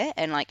atmosphere,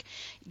 and like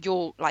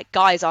you're like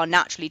guys are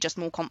naturally just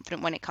more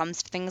confident when it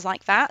comes to things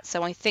like that.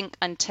 So I think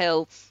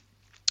until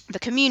the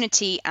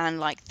community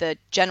and like the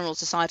general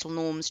societal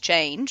norms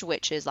change,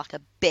 which is like a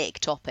big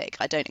topic,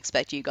 I don't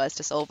expect you guys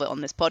to solve it on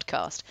this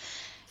podcast,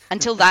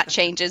 until that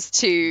changes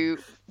to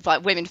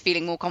like women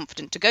feeling more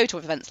confident to go to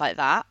events like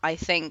that, I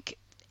think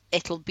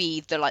it'll be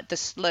the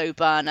slow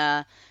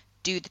burner,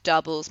 do the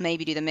doubles,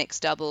 maybe do the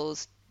mixed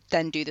doubles,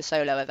 then do the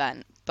solo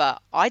event.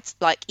 But I'd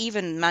like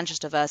even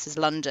Manchester versus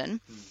London,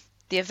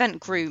 the event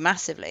grew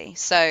massively,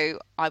 so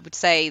I would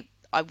say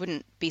I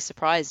wouldn't be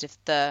surprised if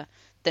the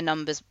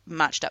numbers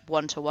matched up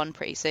 1-to-1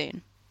 pretty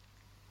soon.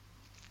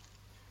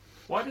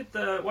 Why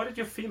did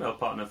your female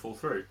partner fall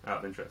through, out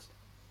of interest?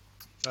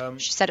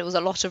 She said it was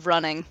a lot of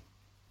running.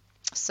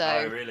 So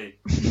oh, really?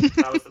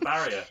 That was the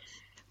barrier?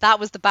 That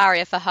was the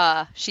barrier for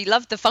her. She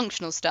loved the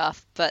functional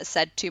stuff, but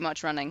said too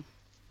much running.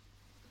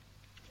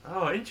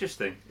 Oh,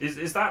 interesting.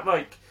 Is that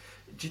like...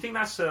 Do you think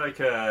that's like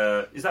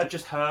a... Is that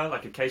just her,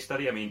 like a case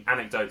study? I mean,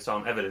 anecdotes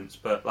aren't evidence,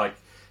 but like...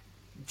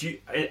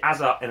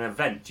 an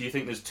event, do you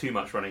think there's too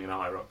much running in a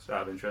Hyrox,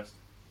 out of interest?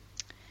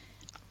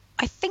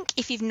 I think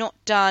if you've not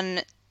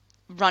done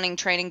running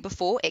training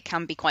before, it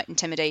can be quite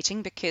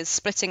intimidating, because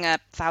splitting a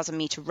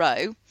 1,000-meter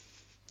row,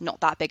 not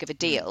that big of a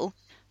deal,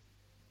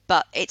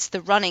 but it's the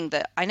running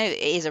that, I know it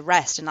is a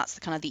rest and that's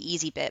the kind of the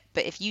easy bit,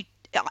 but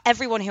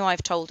everyone who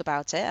I've told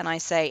about it, and I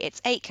say it's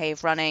 8k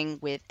of running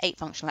with 8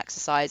 functional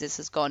exercises,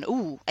 has gone,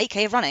 ooh,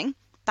 8k of running?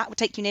 That would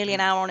take you nearly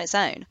an hour on its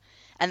own.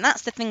 And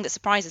that's the thing that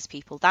surprises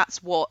people.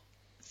 That's what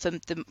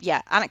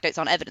anecdotes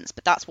aren't evidence,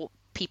 but that's what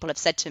people have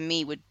said to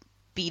me would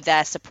be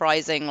their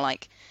surprising,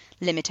 like,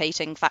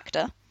 limiting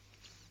factor.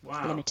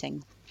 Wow.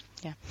 Limiting.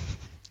 Yeah.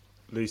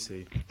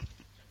 Lucy.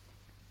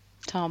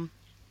 Tom.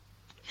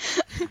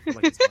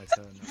 Like it's my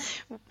turn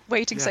now.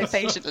 Waiting so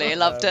patiently. I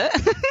loved it.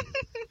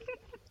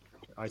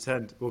 I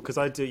tend, well, because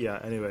I do, yeah,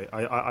 anyway,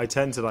 I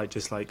tend to like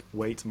just like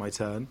wait my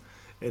turn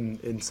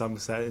in some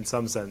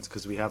sense,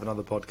 because we have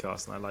another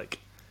podcast and I like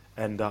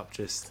end up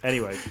just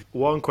anyway.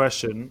 One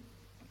question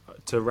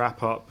to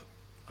wrap up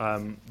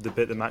the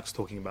bit that Max was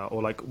talking about,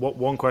 or like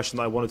one question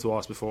that I wanted to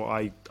ask before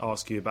I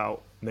ask you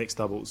about mixed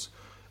doubles.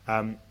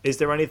 Is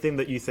there anything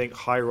that you think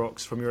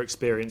Hyrox, from your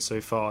experience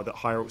so far, that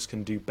Hyrox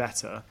can do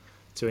better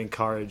to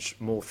encourage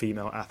more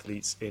female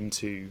athletes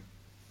into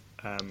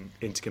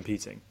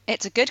competing?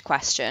 It's a good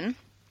question.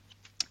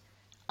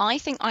 I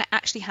think I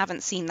actually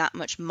haven't seen that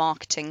much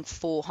marketing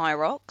for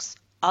Hyrox,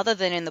 other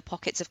than in the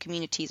pockets of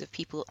communities of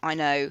people I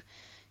know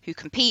who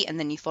compete, and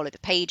then you follow the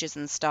pages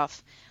and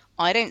stuff.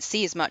 I don't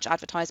see as much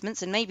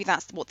advertisements, and maybe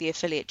that's what the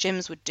affiliate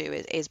gyms would do,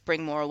 is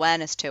bring more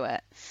awareness to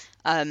it.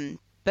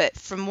 But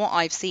from what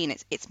I've seen,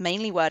 it's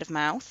mainly word of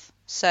mouth.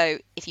 So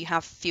if you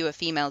have fewer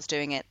females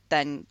doing it,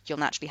 then you'll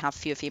naturally have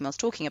fewer females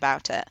talking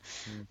about it.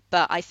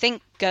 But I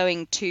think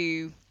going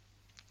to,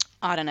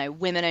 I don't know,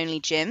 women-only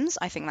gyms,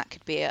 I think that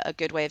could be a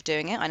good way of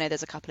doing it. I know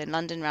there's a couple in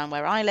London around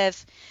where I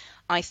live.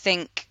 I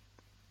think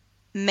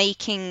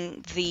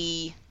making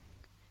the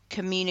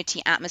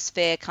community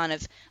atmosphere kind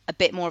of a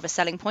bit more of a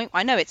selling point.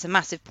 I know it's a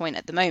massive point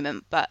at the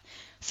moment, but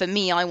for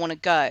me, I want to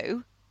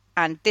go,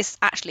 and this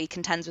actually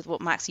contends with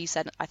what Max, you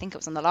said, I think it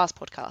was on the last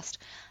podcast.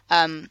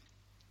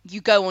 You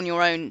go on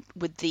your own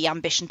with the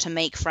ambition to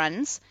make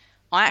friends.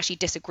 I actually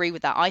disagree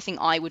with that. I think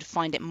I would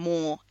find it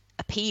more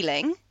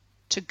appealing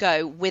to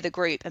go with a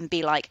group and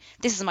be like,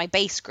 this is my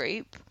base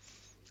group.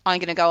 I'm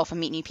going to go off and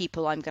meet new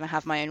people. I'm going to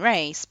have my own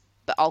race,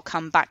 but I'll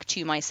come back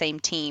to my same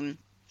team.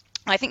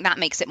 I think that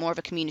makes it more of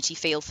a community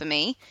feel for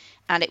me,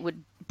 and it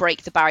would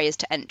break the barriers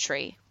to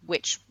entry,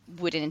 which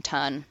would in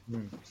turn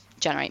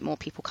generate more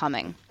people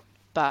coming.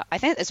 But I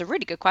think it's a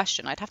really good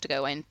question. I'd have to go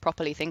away and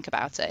properly think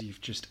about it.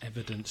 You've just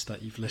evidenced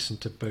that you've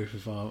listened to both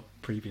of our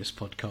previous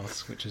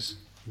podcasts, which is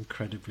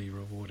incredibly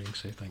rewarding,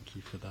 so thank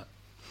you for that.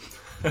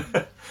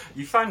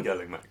 You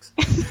fangirling, Max?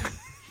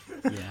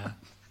 Yeah.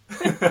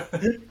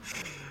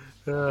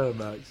 Oh,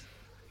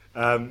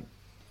 Max.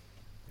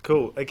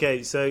 Cool.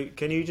 Okay, so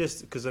can you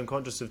just, because I'm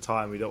conscious of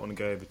time, we don't want to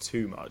go over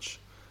too much,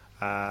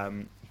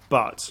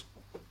 but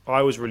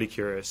I was really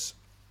curious,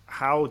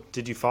 how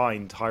did you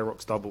find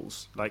Hyrox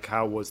doubles? Like,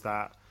 how was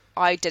that?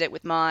 I did it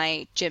with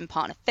my gym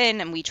partner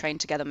Finn, and we trained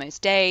together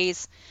most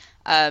days.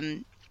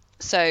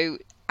 So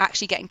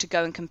actually getting to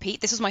go and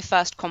compete, this was my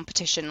first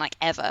competition like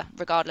ever,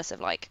 regardless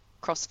of like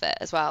CrossFit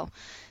as well.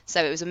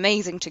 So it was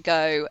amazing to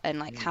go and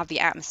like have the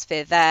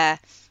atmosphere there.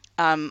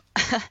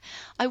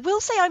 I will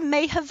say I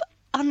may have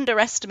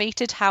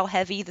underestimated how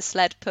heavy the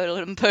sled pull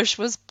and push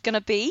was going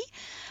to be.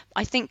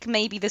 I think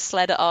maybe the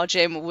sled at our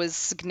gym was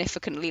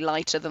significantly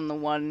lighter than the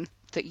one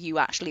that you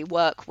actually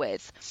work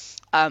with.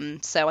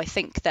 So I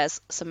think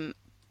there's some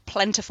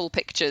plentiful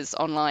pictures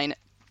online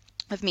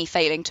of me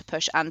failing to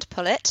push and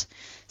pull it.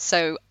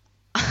 So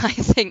I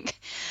think,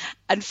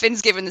 and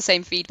Finn's given the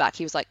same feedback.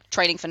 He was like,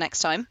 training for next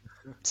time,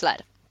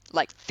 sled.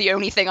 Like, the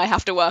only thing I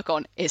have to work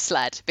on is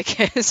sled,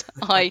 because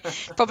I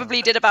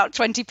probably did about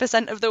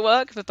 20% of the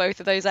work for both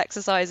of those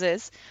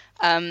exercises.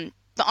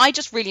 But I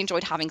just really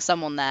enjoyed having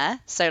someone there.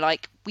 So,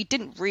 like, we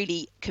didn't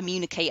really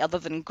communicate other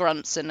than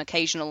grunts and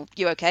occasional,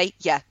 you okay?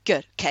 Yeah,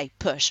 good. Okay,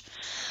 push.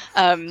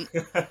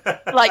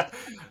 Like,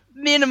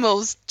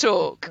 minimals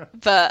talk,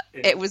 but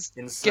it was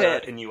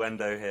insert good.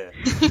 Innuendo here.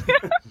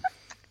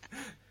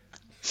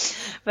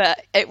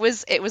 But it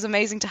was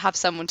amazing to have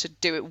someone to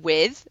do it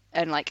with,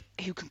 and like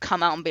who can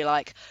come out and be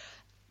like,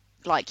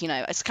 you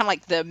know, it's kind of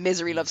like the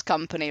misery loves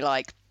company,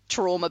 like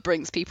trauma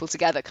brings people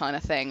together kind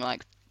of thing.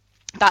 Like,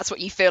 that's what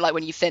you feel like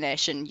when you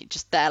finish and you're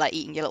just there like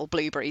eating your little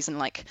blueberries and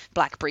like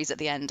blackberries at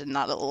the end, and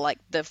that little like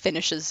the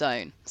finisher's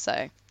zone.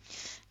 So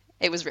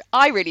it was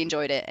I really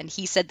enjoyed it, and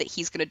he said that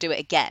he's going to do it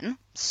again,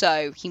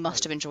 so he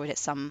must have enjoyed it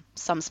some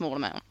small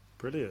amount.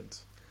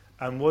 Brilliant.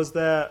 And was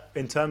there,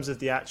 in terms of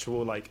the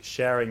actual like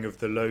sharing of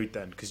the load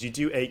then, because you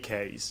do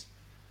 8Ks,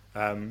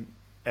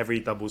 every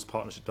doubles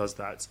partnership does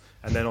that,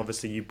 and then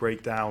obviously you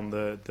break down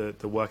the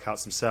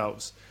workouts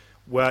themselves,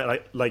 where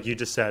like you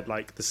just said,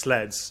 like the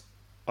sleds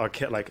are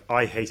like,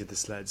 I hated the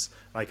sleds,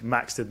 like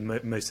Max did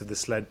most of the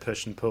sled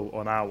push and pull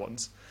on our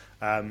ones.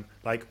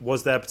 Like,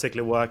 was there a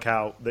particular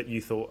workout that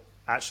you thought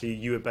actually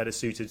you were better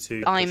suited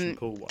to push and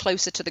pull one?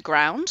 Closer to the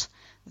ground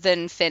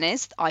than Finn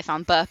is. I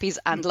found burpees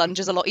and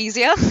lunges a lot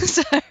easier.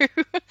 So,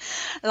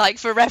 like,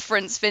 for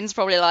reference, Finn's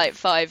probably like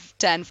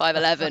 5'10",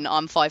 5'11".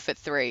 I'm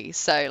 5'3".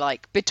 So,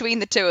 like, between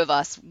the two of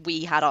us,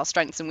 we had our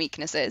strengths and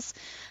weaknesses.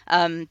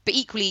 But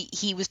equally,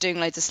 he was doing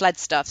loads of sled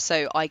stuff,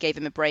 so I gave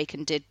him a break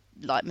and did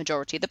like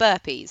majority of the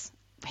burpees.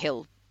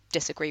 He'll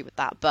disagree with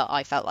that, but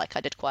I felt like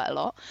I did quite a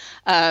lot.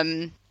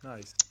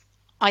 Nice.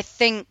 I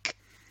think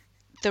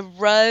the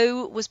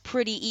row was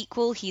pretty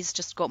equal. He's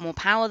just got more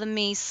power than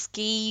me.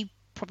 Ski,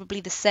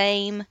 probably the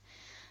same.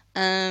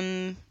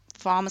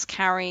 Farmer's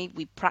carry,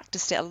 we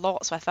practiced it a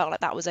lot, so I felt like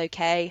that was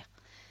okay.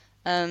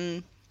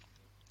 Yeah,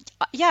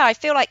 I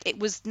feel like it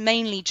was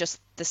mainly just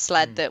the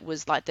sled that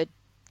was like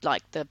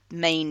the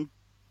main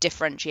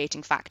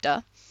differentiating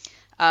factor.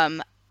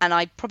 And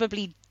I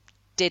probably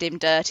did him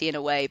dirty in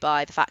a way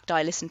by the fact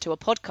I listened to a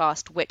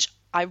podcast which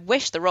I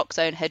wish the Rock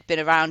Zone had been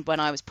around when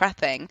I was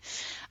prepping.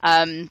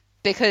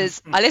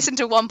 Because I listened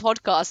to one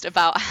podcast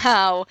about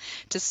how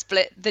to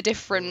split the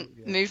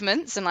different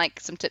movements and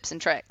like some tips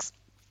and tricks.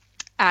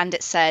 And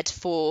it said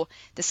for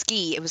the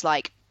ski, it was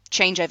like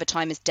changeover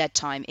time is dead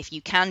time. If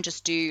you can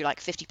just do like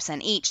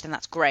 50% each, then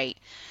that's great.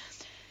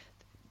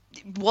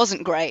 It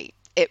wasn't great.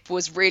 It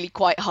was really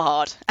quite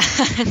hard.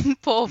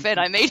 And poor Finn,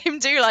 I made him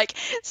do like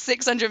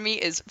 600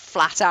 meters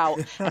flat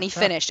out. And he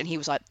finished and he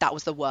was like, that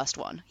was the worst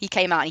one. He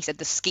came out and he said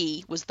the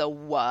ski was the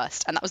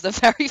worst. And that was the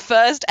very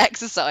first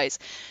exercise.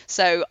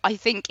 So I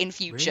think in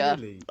future,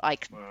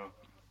 like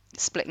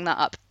splitting that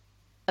up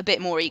a bit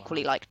more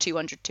equally, like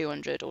 200,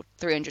 200 or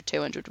 300,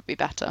 200 would be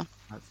better.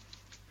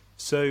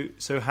 So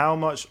how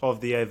much of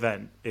the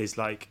event is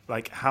like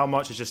how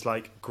much is just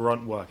like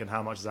grunt work and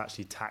how much is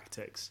actually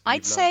tactics?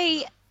 I'd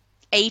say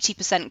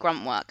 80%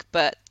 grunt work,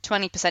 but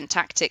 20%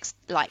 tactics,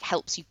 like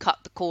helps you cut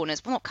the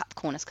corners. Well, not cut the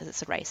corners because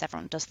it's a race.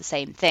 Everyone does the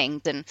same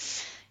thing. And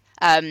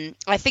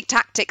I think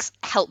tactics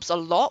helps a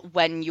lot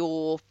when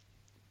you're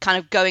kind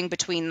of going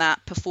between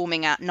that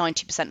performing at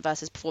 90%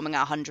 versus performing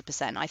at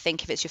 100%. I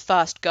think if it's your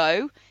first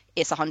go,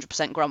 it's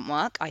 100% grunt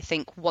work. I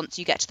think once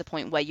you get to the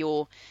point where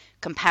you're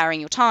comparing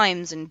your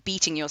times and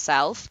beating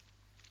yourself,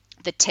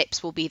 the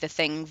tips will be the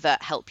thing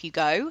that help you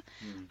go.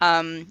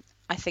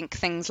 I think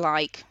things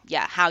like,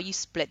 how you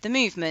split the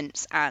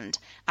movements and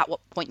at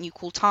what point you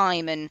call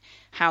time and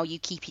how you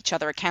keep each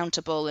other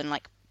accountable and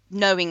like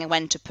knowing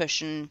when to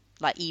push and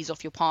like ease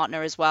off your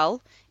partner as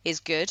well is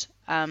good.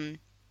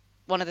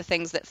 One of the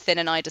things that Finn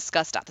and I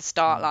discussed at the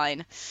start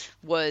line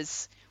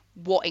was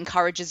what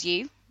encourages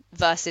you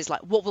versus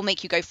like what will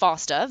make you go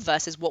faster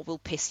versus what will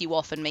piss you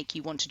off and make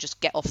you want to just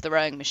get off the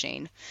rowing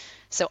machine.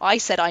 So I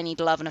said I need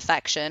love and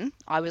affection.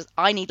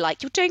 I need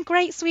like, you're doing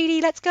great,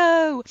 sweetie, let's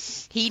go.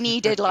 He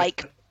needed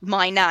like,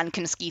 my nan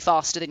can ski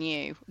faster than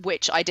you,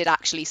 which I did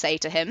actually say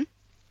to him.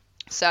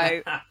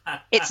 So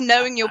it's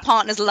knowing your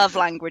partner's love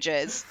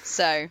languages.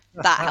 So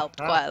that helped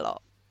quite a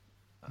lot.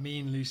 Me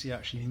and Lucy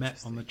actually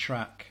met on the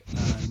track,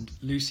 and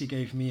Lucy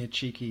gave me a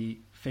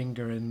cheeky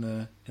finger in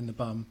the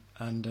bum,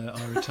 and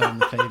I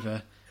returned the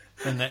favour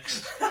the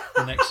next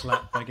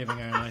lap by giving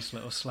her a nice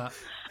little slap.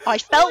 I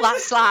felt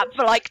that slap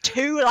for like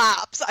 2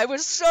 laps. It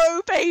was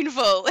so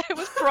painful. It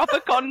was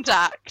proper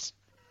contact.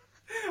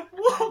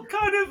 What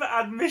kind of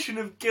admission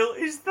of guilt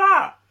is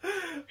that?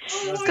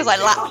 Because I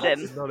lapped him.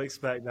 I did not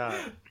expect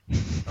that.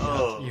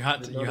 Oh, you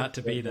had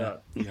to be there.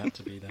 You had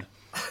to be there.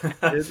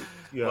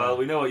 Well,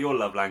 we know what your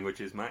love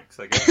language is, Max,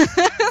 I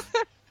guess.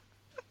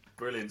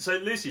 Brilliant. So,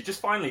 Lucy, just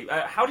finally,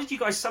 how did you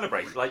guys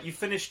celebrate? Like, you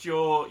finished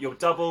your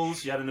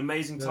doubles, you had an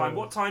amazing time.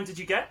 What time did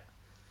you get?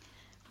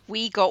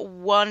 We got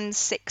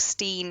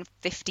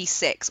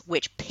 1:16.56,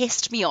 which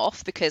pissed me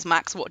off because,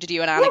 Max, what did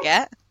you and Anna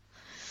get?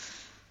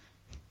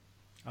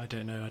 I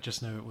don't know. I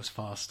just know it was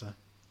faster.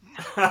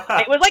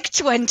 It was like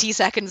 20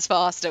 seconds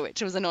faster,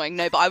 which was annoying.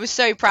 No, but I was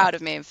so proud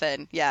of me and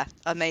Finn. Yeah,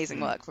 amazing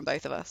work from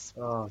both of us.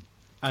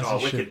 As it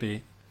wicked. should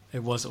be.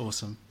 It was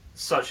awesome.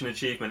 Such an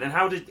achievement. And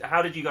how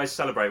did you guys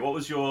celebrate? What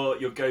was your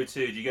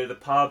go-to? Did you go to the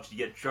pub? Did you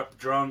get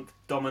drunk?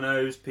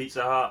 Domino's?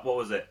 Pizza Hut? What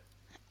was it?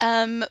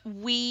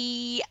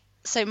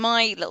 So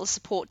my little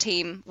support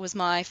team was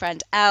my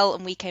friend Elle,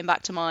 and we came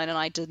back to mine, and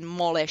I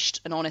demolished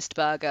an Honest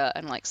Burger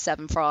and like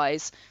 7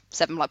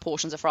 like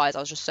portions of fries. I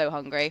was just so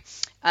hungry.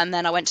 And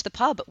then I went to the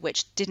pub,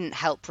 which didn't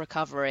help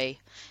recovery.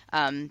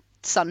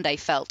 Sunday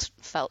felt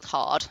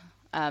hard.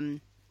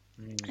 And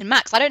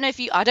Max, I don't know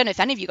if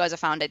any of you guys have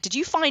found it. Did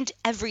you find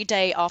every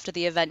day after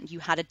the event you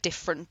had a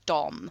different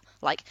dom,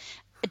 like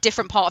a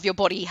different part of your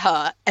body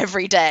hurt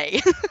every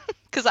day?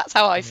 Because that's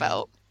how I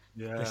felt.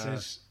 Yeah.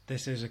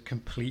 This is a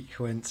complete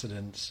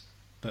coincidence,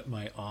 but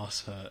my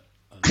arse hurt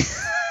a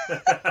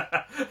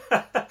lot.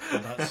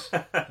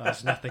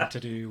 That's nothing to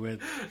do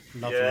with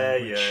love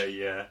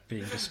language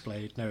being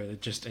displayed. No,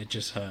 it just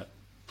hurt.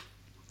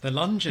 The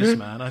lunges,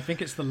 man. I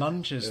think it's the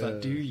lunges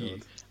that do you.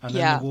 And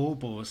then the wall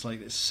balls,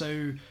 like it's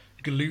so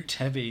glute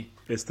heavy.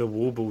 It's the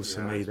wall balls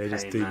for me. They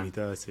just do me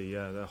dirty.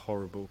 Yeah, they're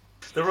horrible.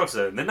 The Rock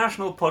Zone, the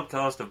national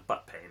podcast of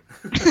butt pain.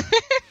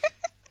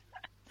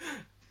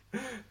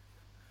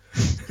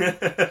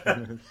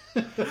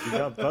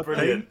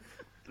 Brilliant.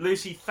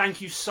 Lucy, thank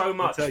you so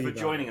much for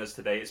joining us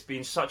today. It's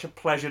been such a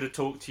pleasure to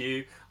talk to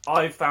you.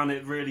 I've found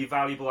it really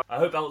valuable. I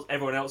hope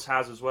everyone else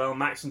has as well.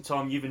 Max and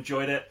Tom, you've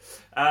enjoyed it.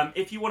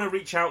 If you want to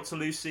reach out to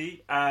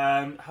Lucy,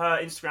 her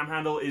Instagram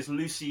handle is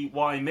Lucy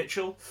Y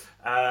Mitchell.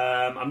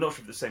 I'm not sure if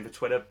it's the same for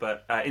Twitter,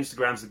 but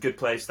Instagram's the good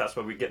place. That's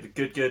where we get the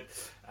good.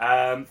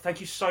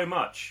 Thank you so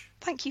much.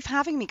 Thank you for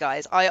having me,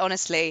 guys. I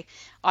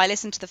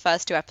listened to the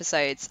first 2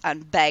 episodes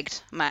and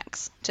begged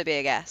Max to be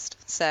a guest.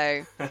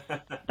 So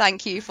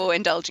thank you for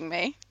indulging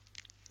me.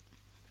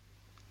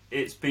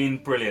 It's been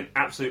brilliant.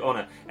 Absolute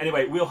honour.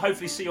 Anyway, we'll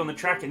hopefully see you on the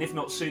track, and if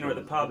not sooner at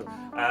the pub.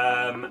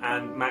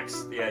 And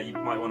Max, you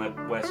might want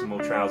to wear some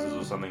more trousers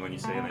or something when you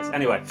see you next.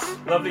 Anyway,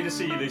 lovely to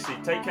see you, Lucy.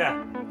 Take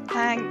care.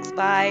 Thanks.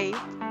 Bye.